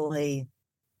actually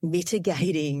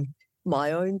mitigating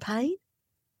my own pain.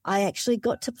 I actually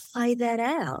got to play that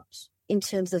out in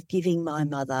terms of giving my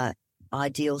mother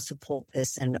ideal support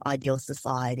person, ideal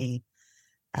society,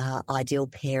 ideal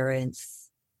parents,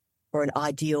 or an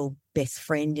ideal best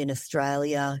friend in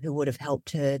Australia who would have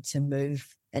helped her to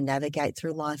move and navigate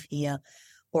through life here,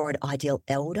 or an ideal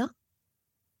elder.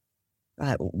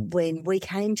 When we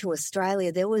came to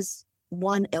Australia, there was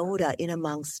one elder in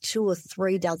amongst 2 or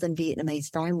 3 dozen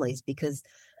Vietnamese families, because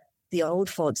the old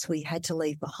folks we had to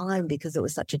leave behind because it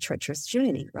was such a treacherous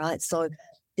journey, right? So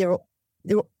there are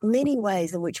many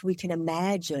ways in which we can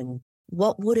imagine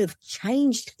what would have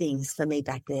changed things for me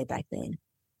back then.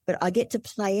 But I get to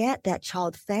play out that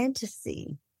child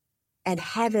fantasy and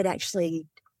have it actually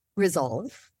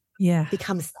resolve,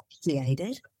 become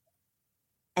satiated,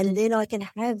 and then I can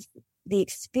have the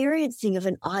experiencing of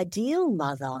an ideal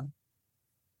mother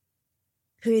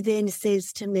who then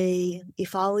says to me,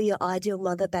 if I were your ideal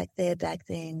mother back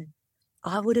then,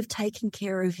 I would have taken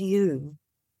care of you.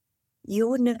 You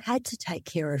wouldn't have had to take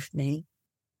care of me.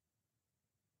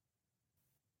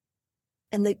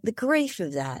 And the grief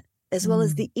of that, as well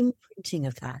as the imprinting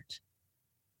of that.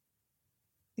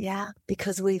 Yeah,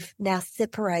 because we've now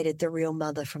separated the real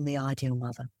mother from the ideal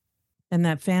mother. And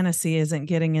that fantasy isn't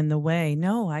getting in the way.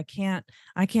 No, I can't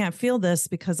feel this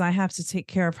because I have to take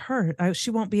care of her. She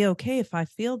won't be okay if I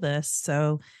feel this.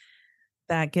 So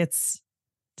that gets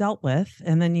dealt with,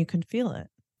 and then you can feel it.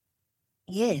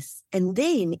 Yes. And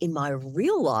then in my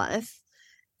real life,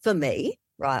 for me,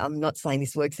 right, I'm not saying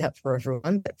this works out for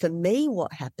everyone, but for me,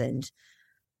 what happened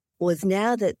was,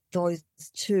 now that those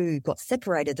two got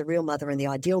separated, the real mother and the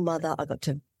ideal mother, I got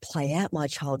to play out my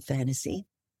child fantasy.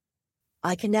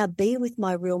 I can now be with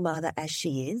my real mother as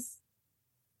she is,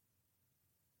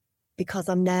 because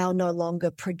I'm now no longer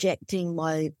projecting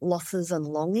my losses and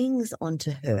longings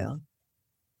onto her.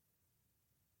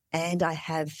 And I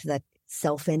have the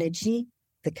self-energy,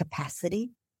 the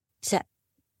capacity to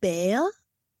bear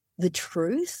the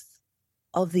truth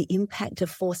of the impact of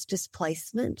forced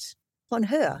displacement on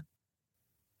her,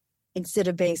 instead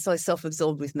of being so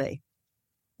self-absorbed with me.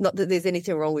 Not that there's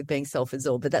anything wrong with being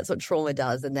self-absorbed, but that's what trauma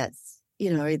does. And that's,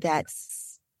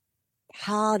 that's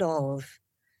part of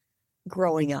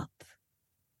growing up,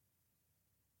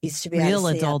 is to be real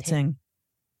able to see adulting.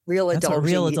 Real adulting. That's what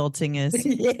real adulting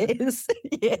is.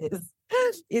 Yes.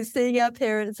 Is seeing our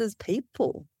parents as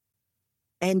people,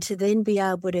 and to then be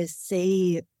able to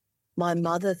see my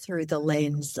mother through the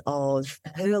lens of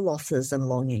her losses and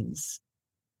longings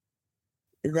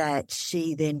that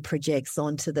she then projects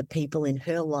onto the people in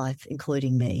her life,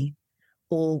 including me,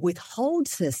 or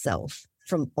withholds herself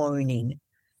from owning,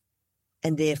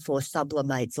 and therefore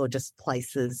sublimates or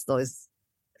displaces those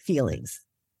feelings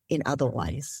in other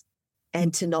ways.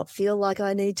 And to not feel like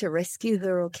I need to rescue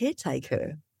her or caretake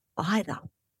her either.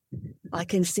 I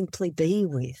can simply be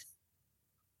with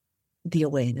the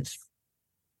awareness.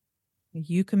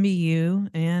 You can be you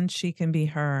and she can be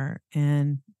her,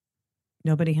 and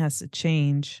nobody has to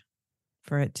change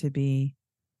for it to be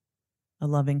a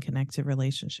loving, connected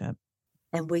relationship.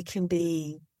 And we can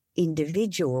be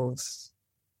individuals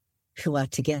who are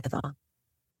together.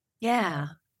 Yeah.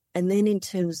 And then in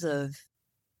terms of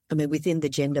within the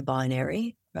gender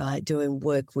binary, right, doing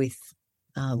work with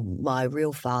my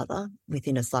real father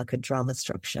within a psychodrama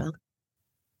structure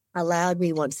allowed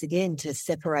me once again to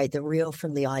separate the real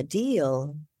from the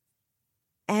ideal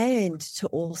and to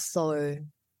also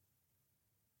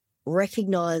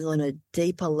recognize on a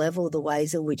deeper level the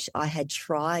ways in which I had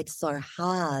tried so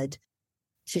hard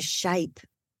to shape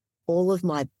all of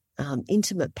my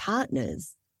intimate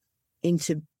partners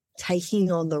into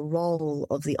taking on the role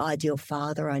of the ideal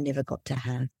father I never got to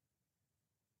have,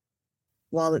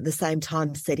 while at the same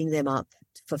time setting them up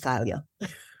for failure.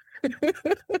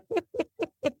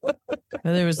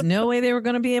 Well, there was no way they were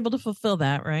going to be able to fulfill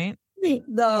that, right?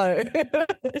 No,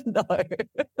 no.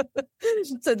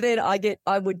 So then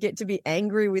I would get to be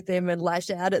angry with them and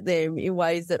lash out at them in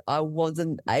ways that I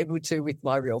wasn't able to with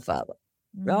my real father,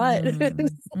 right?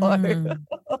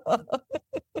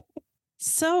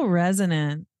 So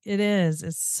resonant. It is.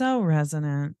 It's so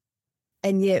resonant.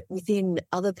 And yet within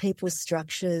other people's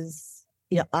structures,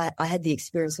 I had the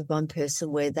experience with one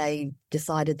person where they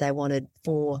decided they wanted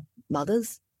 4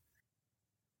 mothers,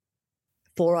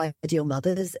 4 ideal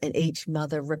mothers, and each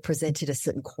mother represented a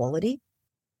certain quality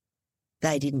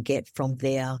they didn't get from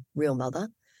their real mother.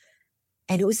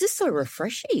 And it was just so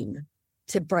refreshing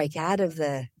to break out of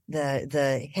the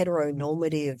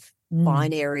heteronormative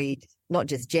binary, not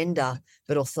just gender,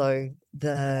 but also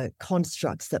the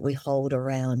constructs that we hold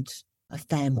around a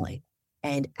family.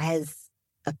 And as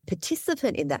a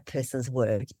participant in that person's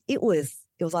work, it was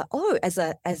like, oh, as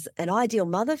an ideal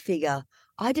mother figure,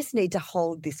 I just need to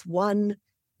hold this one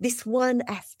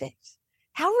aspect.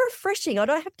 How refreshing. I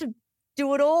don't have to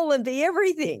do it all and be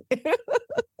everything.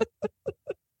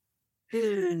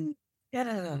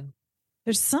 Yeah.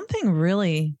 There's something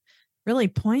really, really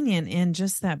poignant in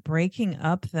just that breaking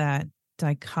up that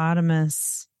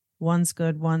dichotomous, one's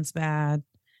good, one's bad,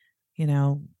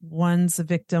 one's a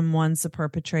victim, one's a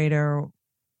perpetrator,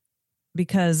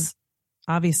 because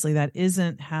obviously that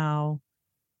isn't how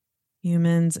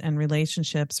humans and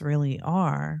relationships really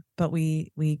are, but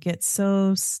we get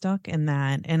so stuck in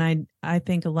that. And I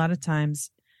think a lot of times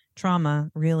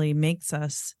trauma really makes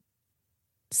us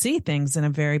see things in a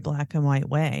very black and white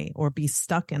way, or be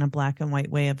stuck in a black and white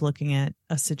way of looking at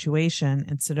a situation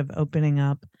instead of opening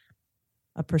up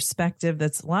a perspective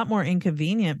that's a lot more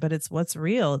inconvenient, but it's what's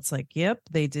real. It's like, yep,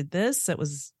 they did this that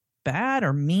was bad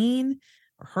or mean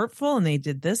or hurtful, and they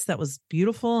did this that was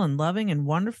beautiful and loving and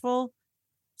wonderful.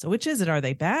 So which is it? Are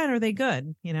they bad or are they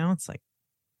good? It's like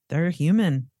they're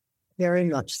human. Very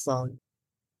much so.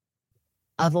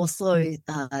 I've also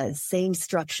seen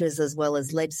structures as well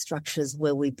as led structures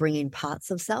where we bring in parts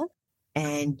of self,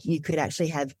 and you could actually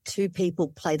have 2 people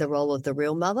play the role of the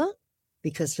real mother,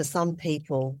 because for some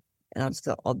people, and I've just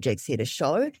got objects here to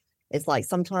show, it's like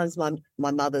sometimes my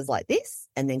mother's like this,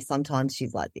 and then sometimes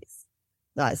she's like this.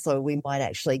 Right, so we might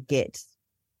actually get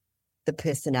the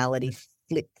personality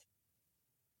flipped.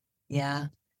 Yeah,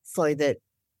 so that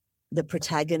the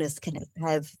protagonist can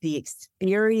have the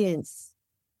experience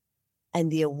and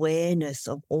the awareness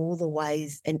of all the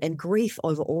ways and grief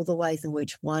over all the ways in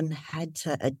which one had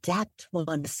to adapt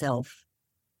oneself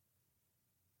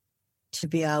to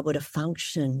be able to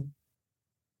function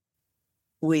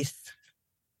with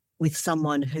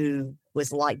someone who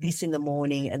was like this in the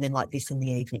morning and then like this in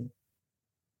the evening.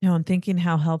 I'm thinking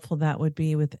how helpful that would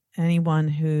be with anyone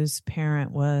whose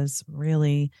parent was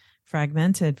really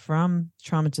fragmented from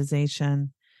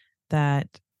traumatization,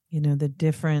 that, the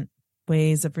different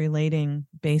ways of relating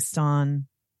based on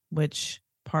which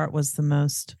part was the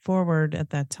most forward at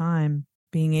that time,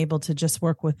 being able to just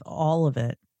work with all of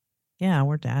it. Yeah,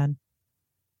 we're dad.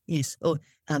 Yes. Or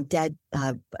dad,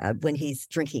 when he's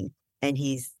drinking and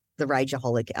he's the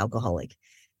rageaholic alcoholic,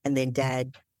 and then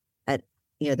dad at,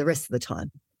 the rest of the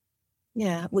time.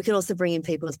 Yeah. We can also bring in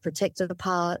people as protective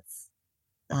parts.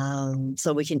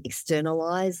 So we can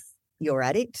externalize your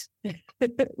addict.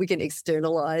 We can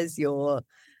externalize your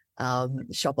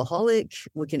shopaholic.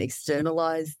 We can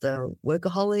externalize the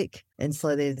workaholic. And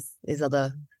so there's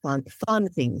other fun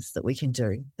things that we can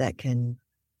do that can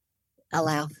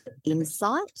allow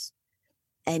insight.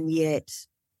 And yet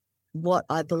what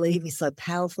I believe is so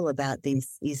powerful about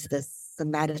this is the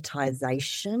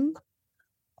somatization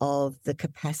of the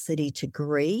capacity to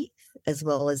grieve, as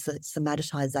well as the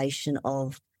somatization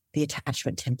of the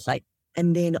attachment template.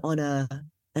 And then on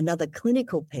another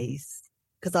clinical piece,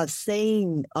 because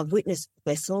I've witnessed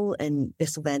Bessel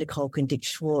van der Kolk and Dick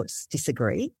Schwartz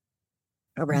disagree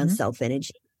around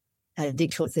self-energy.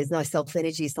 Dick Schwartz says, no,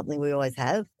 self-energy is something we always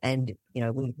have, and,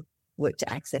 we work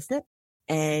to access it.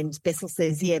 And Bessel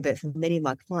says, yeah, but for many of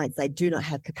my clients, they do not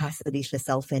have capacity for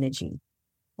self-energy.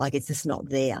 Like, it's just not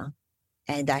there.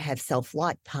 and they have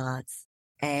self-like parts,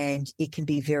 and it can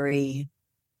be very,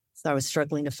 so I was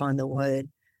struggling to find the word.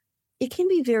 It can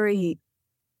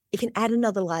add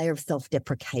another layer of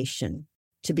self-deprecation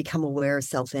to become aware of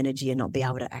self-energy and not be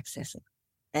able to access it.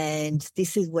 And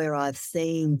this is where I've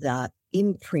seen the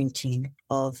imprinting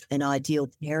of an ideal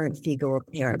parent figure or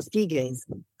parent figures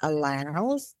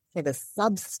allows for the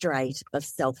substrate of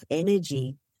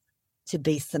self-energy to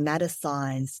be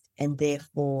somaticized and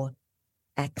therefore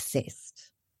accessed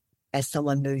as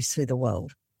someone moves through the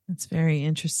world. That's very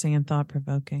interesting and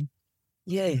thought-provoking.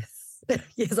 Yes.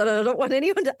 Yes, I don't want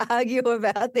anyone to argue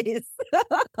about this.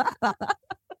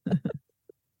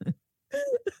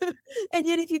 And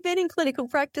yet, if you've been in clinical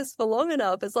practice for long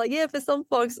enough, it's like, yeah, for some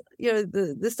folks,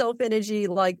 the self-energy,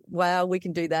 like, wow, we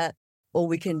can do that. Or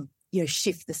we can,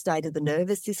 shift the state of the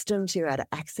nervous system to be able to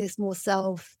access more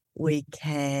self. We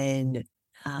can,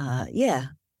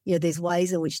 there's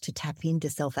ways in which to tap into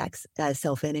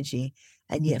self-energy.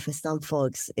 And yet for some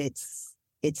folks, it's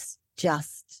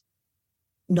just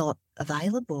not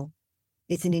available.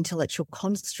 It's an intellectual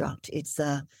construct. It's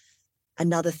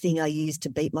another thing I use to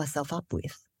beat myself up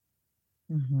with.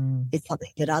 Mm-hmm. It's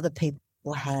something that other people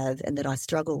have and that I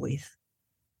struggle with.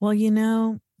 Well,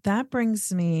 that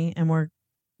brings me, and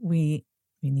we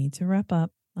need to wrap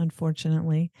up,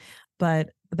 unfortunately,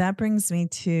 but that brings me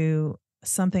to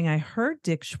something I heard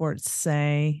Dick Schwartz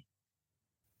say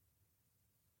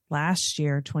last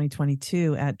year,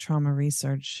 2022, at Trauma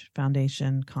Research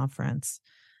Foundation conference,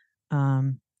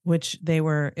 which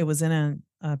it was in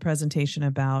a presentation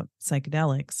about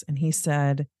psychedelics. And he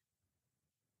said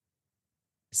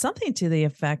something to the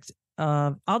effect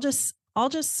of, I'll just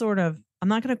sort of, I'm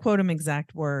not going to quote him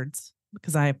exact words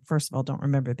because I, first of all, don't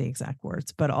remember the exact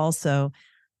words, but also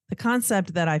the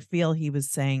concept that I feel he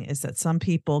was saying is that some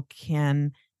people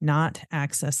can not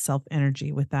access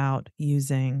self-energy without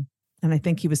using, and I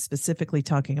think he was specifically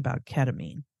talking about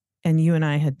ketamine. And you and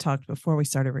I had talked before we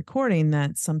started recording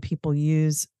that some people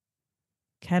use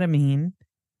ketamine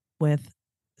with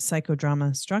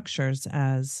psychodrama structures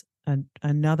as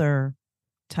another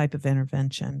type of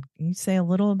intervention. Can you say a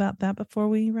little about that before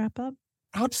we wrap up?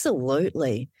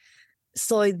 Absolutely.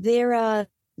 So there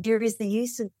is the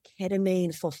use of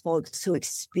ketamine for folks who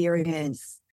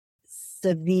experience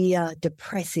severe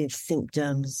depressive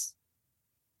symptoms,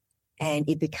 and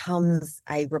it becomes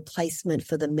a replacement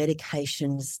for the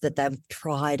medications that they've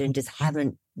tried and just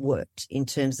haven't worked in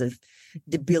terms of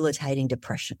debilitating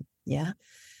depression. Yeah.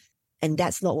 And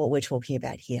that's not what we're talking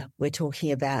about here. We're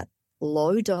talking about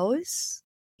low dose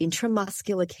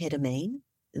intramuscular ketamine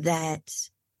that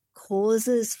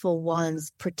causes for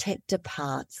one's protector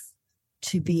parts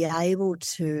to be able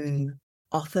to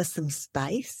offer some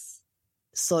space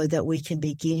so that we can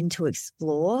begin to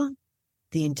explore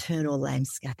the internal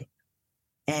landscape.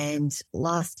 And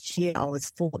last year, I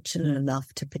was fortunate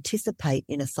enough to participate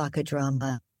in a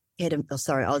psychodrama. I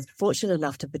was fortunate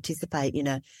enough to participate in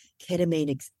a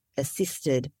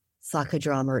ketamine-assisted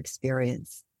psychodrama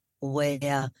experience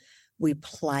where we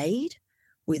played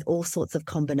with all sorts of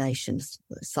combinations: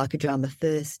 psychodrama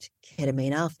first,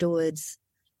 ketamine afterwards,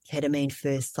 ketamine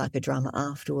first, psychodrama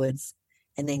afterwards,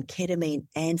 and then ketamine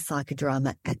and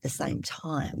psychodrama at the same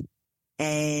time.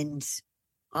 And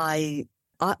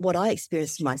what I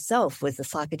experienced myself was the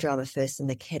psychodrama first and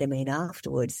the ketamine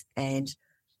afterwards, and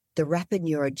the rapid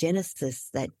neurogenesis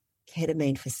that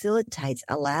ketamine facilitates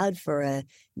allowed for a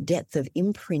depth of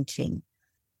imprinting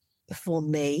for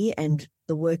me. And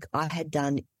the work I had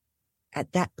done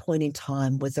at that point in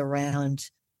time was around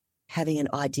having an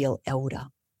ideal elder,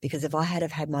 because if I had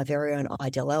have had my very own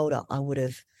ideal elder, I would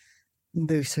have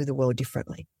moved through the world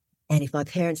differently. And if my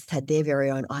parents had their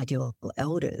very own ideal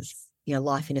elders,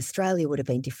 life in Australia would have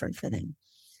been different for them.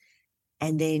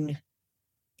 And then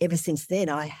ever since then,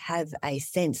 I have a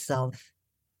sense of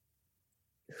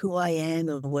who I am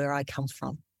and where I come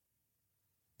from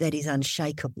that is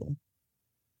unshakable.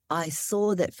 I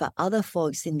saw that for other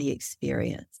folks in the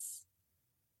experience,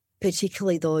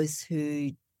 particularly those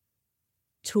who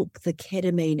took the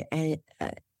ketamine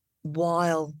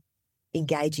while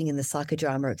engaging in the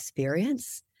psychodrama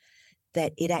experience,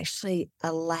 that it actually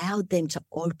allowed them to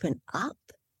open up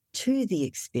to the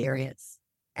experience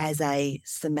as a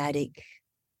somatic,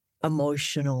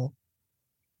 emotional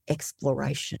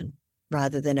exploration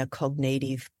rather than a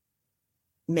cognitive,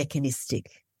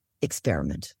 mechanistic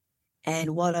experiment.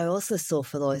 And what I also saw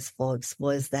for those folks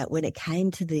was that when it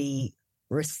came to the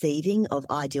receiving of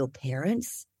ideal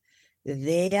parents,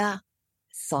 their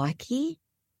psyche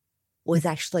was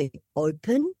actually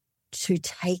open to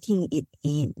taking it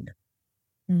in.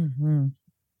 Mm-hmm.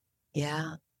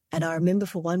 Yeah. And I remember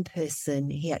for one person,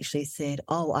 he actually said,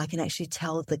 oh, I can actually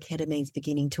tell the ketamine's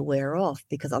beginning to wear off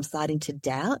because I'm starting to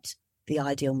doubt the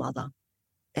ideal mother.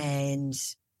 And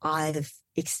I've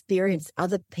experienced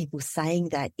other people saying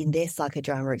that in their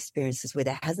psychodrama experiences where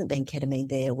there hasn't been ketamine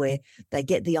there, where they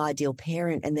get the ideal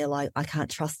parent and they're like, I can't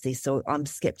trust this, or I'm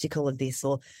skeptical of this,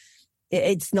 or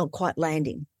it's not quite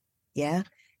landing. Yeah.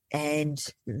 And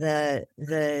the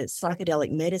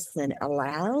psychedelic medicine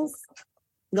allows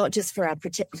not just for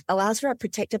allows for our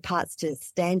protector parts to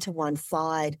stand to one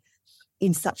side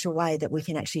in such a way that we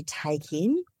can actually take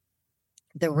in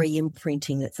the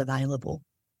re-imprinting that's available.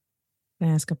 Can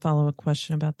I ask a follow-up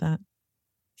question about that?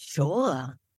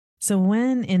 Sure. So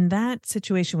when in that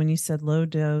situation, when you said low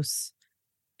dose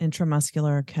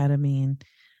intramuscular ketamine,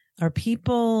 are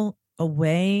people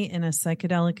away in a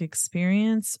psychedelic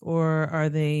experience, or are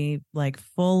they like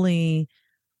fully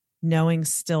knowing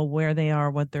still where they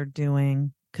are, what they're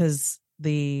doing? Because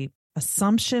the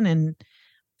assumption and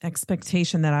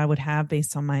expectation that I would have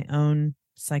based on my own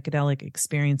psychedelic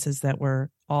experiences that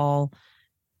were all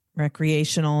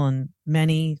recreational and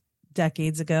many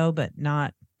decades ago, but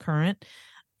not current,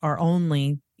 are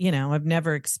only, I've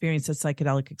never experienced a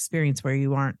psychedelic experience where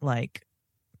you aren't like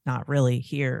not really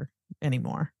here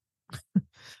anymore.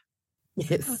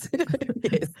 Yes.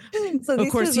 Yes. So of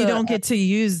course, you don't get to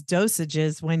use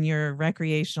dosages when you're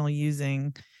recreational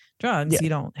using drugs. Yeah. You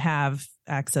don't have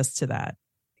access to that.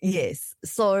 Yes.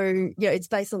 So, it's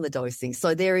based on the dosing.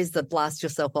 So there is the blast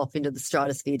yourself off into the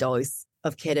stratosphere dose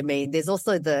of ketamine. There's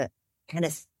also the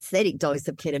anesthetic dose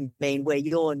of ketamine where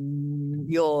you're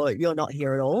not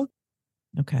here at all.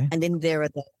 Okay. And then there are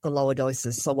the lower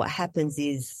doses. So what happens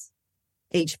is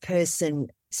each person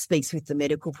speaks with the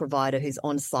medical provider who's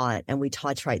on site, and we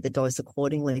titrate the dose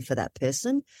accordingly for that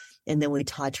person. And then we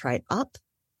titrate up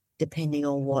depending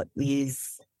on what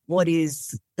is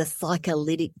the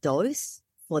psycholytic dose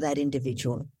for that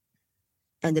individual.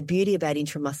 And the beauty about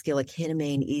intramuscular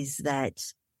ketamine is that,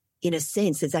 in a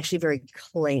sense, it's actually very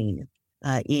clean,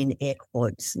 in air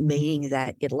quotes, meaning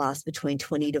that it lasts between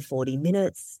 20 to 40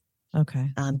 minutes.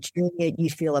 Okay. During it, you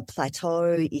feel a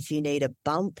plateau. If you need a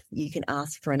bump, you can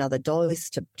ask for another dose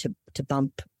to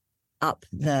bump up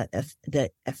the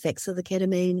effects of the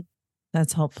ketamine.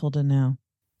 That's helpful to know.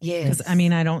 Yes. Because,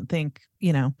 I don't think,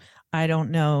 I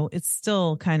don't know. It's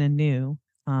still kind of new,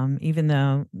 even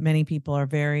though many people are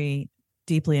very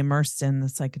deeply immersed in the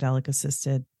psychedelic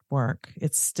assisted work.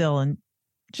 It's still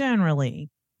generally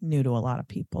new to a lot of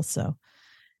people. So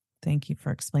thank you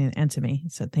for explaining, and to me.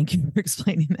 So thank you for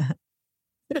explaining that.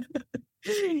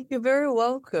 You're very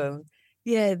welcome.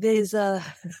 Yeah, there's on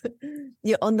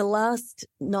the last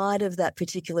night of that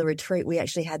particular retreat, we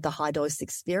actually had the high dose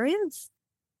experience.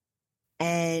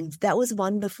 And that was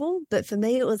wonderful. But for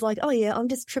me, it was like, oh yeah, I'm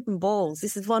just tripping balls.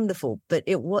 This is wonderful. But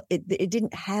it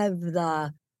didn't have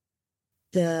the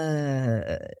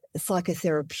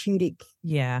psychotherapeutic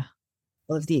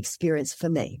of the experience for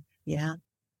me. Yeah.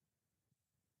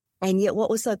 And yet what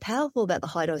was so powerful about the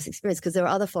high dose experience, because there are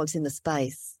other folks in the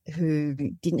space who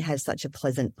didn't have such a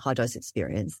pleasant high dose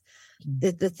experience.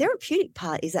 The therapeutic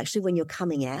part is actually when you're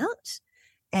coming out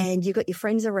and you've got your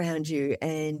friends around you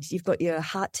and you've got your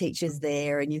heart teachers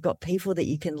there and you've got people that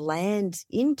you can land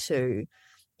into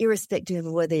irrespective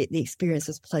of whether the experience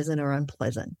was pleasant or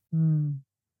unpleasant. Mm.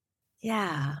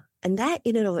 Yeah. And that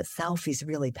in and of itself is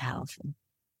really powerful.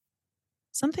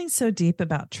 Something so deep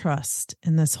about trust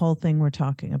in this whole thing we're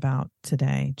talking about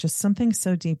today, just something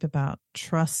so deep about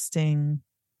trusting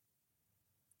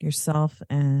yourself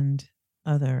and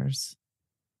others,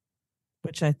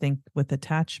 which I think with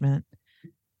attachment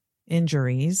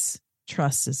injuries,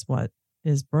 trust is what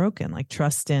is broken, like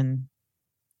trust in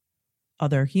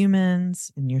other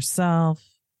humans, in yourself.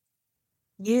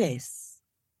 Yes.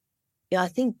 Yeah, I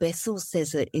think Bessel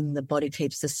says it in The Body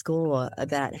Keeps the Score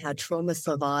about how trauma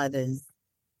survivors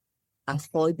are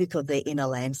phobic of their inner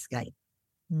landscape.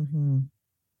 Mm-hmm.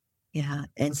 Yeah.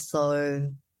 And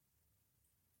so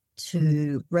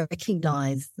to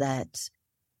recognize that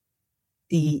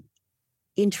the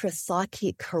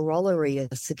intrapsychic corollary of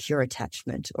secure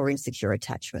attachment or insecure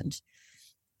attachment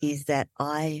is that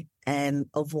I am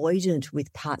avoidant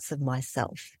with parts of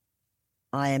myself.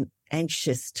 I am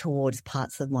anxious towards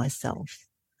parts of myself.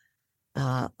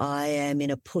 I am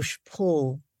in a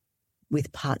push-pull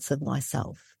with parts of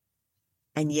myself.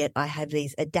 And yet I have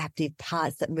these adaptive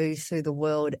parts that move through the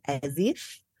world as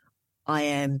if I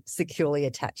am securely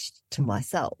attached to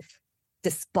myself,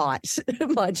 despite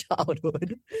my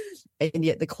childhood. And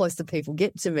yet the closer people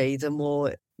get to me, the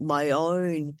more my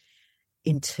own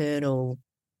internal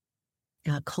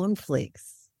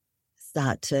conflicts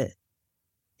start to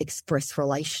express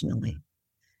relationally.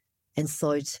 And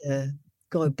so to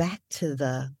go back to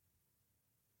the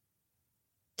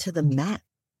map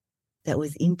that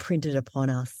was imprinted upon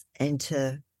us and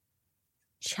to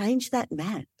change that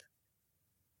map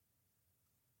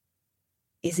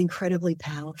is incredibly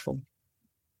powerful.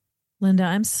 Linda,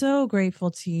 I'm so grateful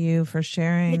to you for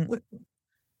sharing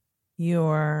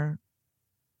your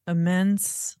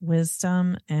immense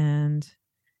wisdom and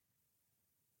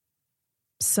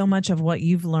so much of what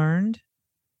you've learned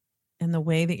and the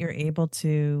way that you're able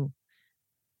to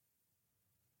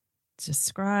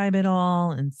describe it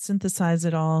all and synthesize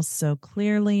it all so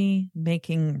clearly,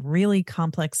 making really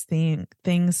complex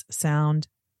things sound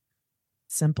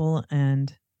simple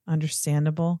and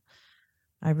understandable.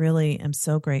 I really am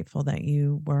so grateful that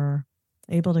you were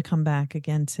able to come back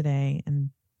again today and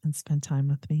spend time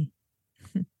with me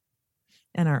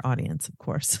and our audience, of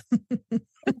course.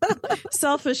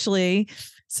 Selfishly,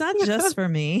 it's not just for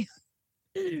me.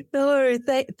 No,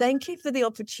 thank you for the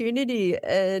opportunity.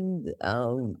 And,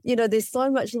 there's so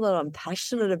much that I'm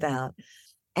passionate about.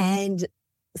 And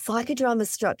psychodrama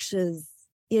structures,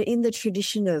 in the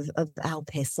tradition of Al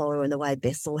Peso and the way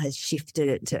Bessel has shifted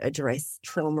it to address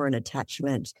trauma and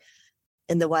attachment,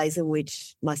 and the ways in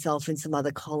which myself and some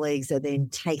other colleagues are then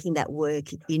taking that work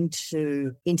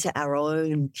into our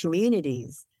own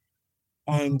communities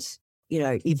and,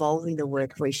 evolving the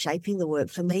work, reshaping the work.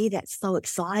 For me, that's so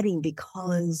exciting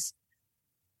because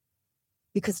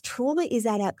trauma is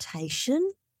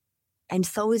adaptation and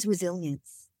so is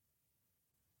resilience.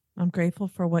 I'm grateful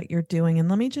for what you're doing. And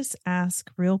let me just ask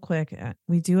real quick,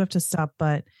 we do have to stop,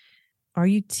 but are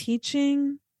you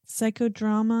teaching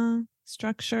psychodrama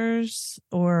structures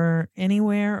or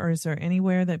anywhere, or is there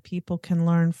anywhere that people can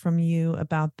learn from you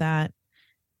about that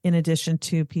in addition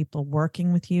to people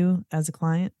working with you as a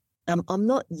client? I'm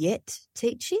not yet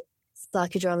teaching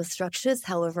psychodrama structures.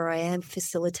 However, I am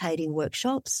facilitating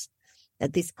workshops.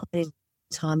 At this point in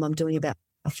time, I'm doing about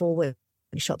 4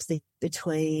 workshops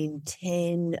between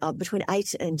 8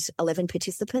 and 11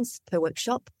 participants per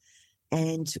workshop.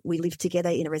 And we live together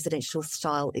in a residential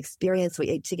style experience. We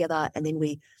eat together and then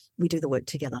we do the work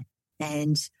together.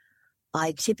 And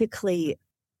I typically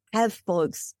have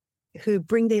folks who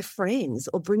bring their friends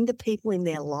or bring the people in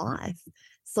their life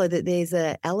so that there's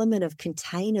an element of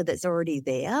container that's already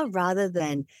there rather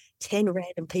than 10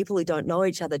 random people who don't know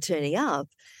each other turning up.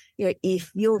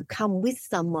 If you'll come with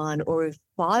someone or if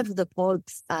 5 of the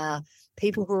folks are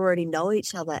people who already know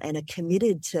each other and are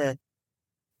committed to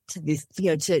this,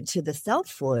 to the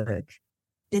self-work,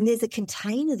 then there's a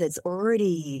container that's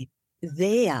already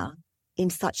there in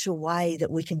such a way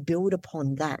that we can build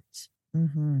upon that.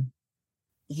 Mm-hmm.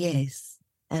 Yes.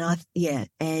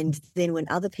 And then when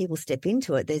other people step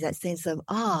into it, there's that sense of,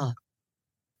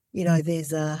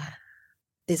 there's a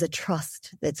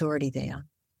trust that's already there.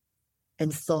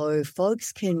 And so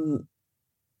folks can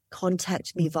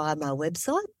contact me via my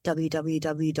website,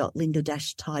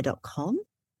 www.linda-tai.com,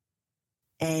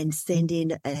 and send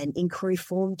in an inquiry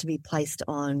form to be placed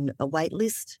on a wait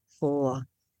list for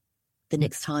the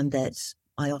next time that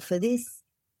I offer this.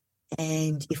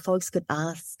 And if folks could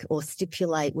ask or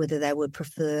stipulate whether they would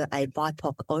prefer a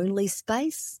BIPOC only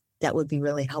space, that would be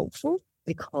really helpful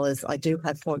because I do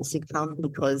have folks who come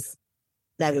because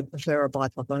they would prefer a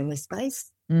BIPOC only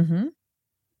space. Mm-hmm.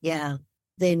 Yeah.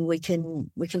 Then we can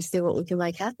see what we can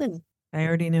make happen. I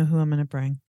already know who I'm going to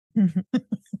bring.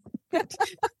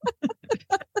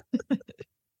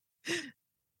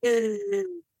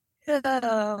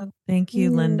 Thank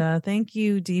you, Linda. Thank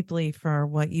you deeply for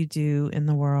what you do in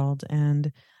the world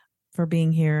and for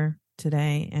being here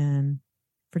today and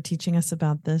for teaching us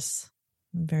about this.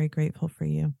 I'm very grateful for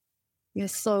you. You're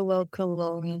so welcome,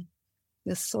 Lauren.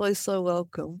 You're so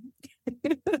welcome.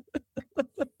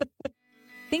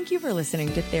 Thank you for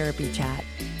listening to Therapy Chat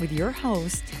with your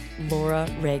host, Laura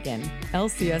Reagan,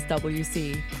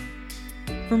 LCSWC.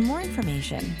 For more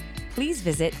information, please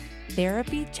visit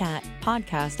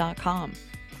therapychatpodcast.com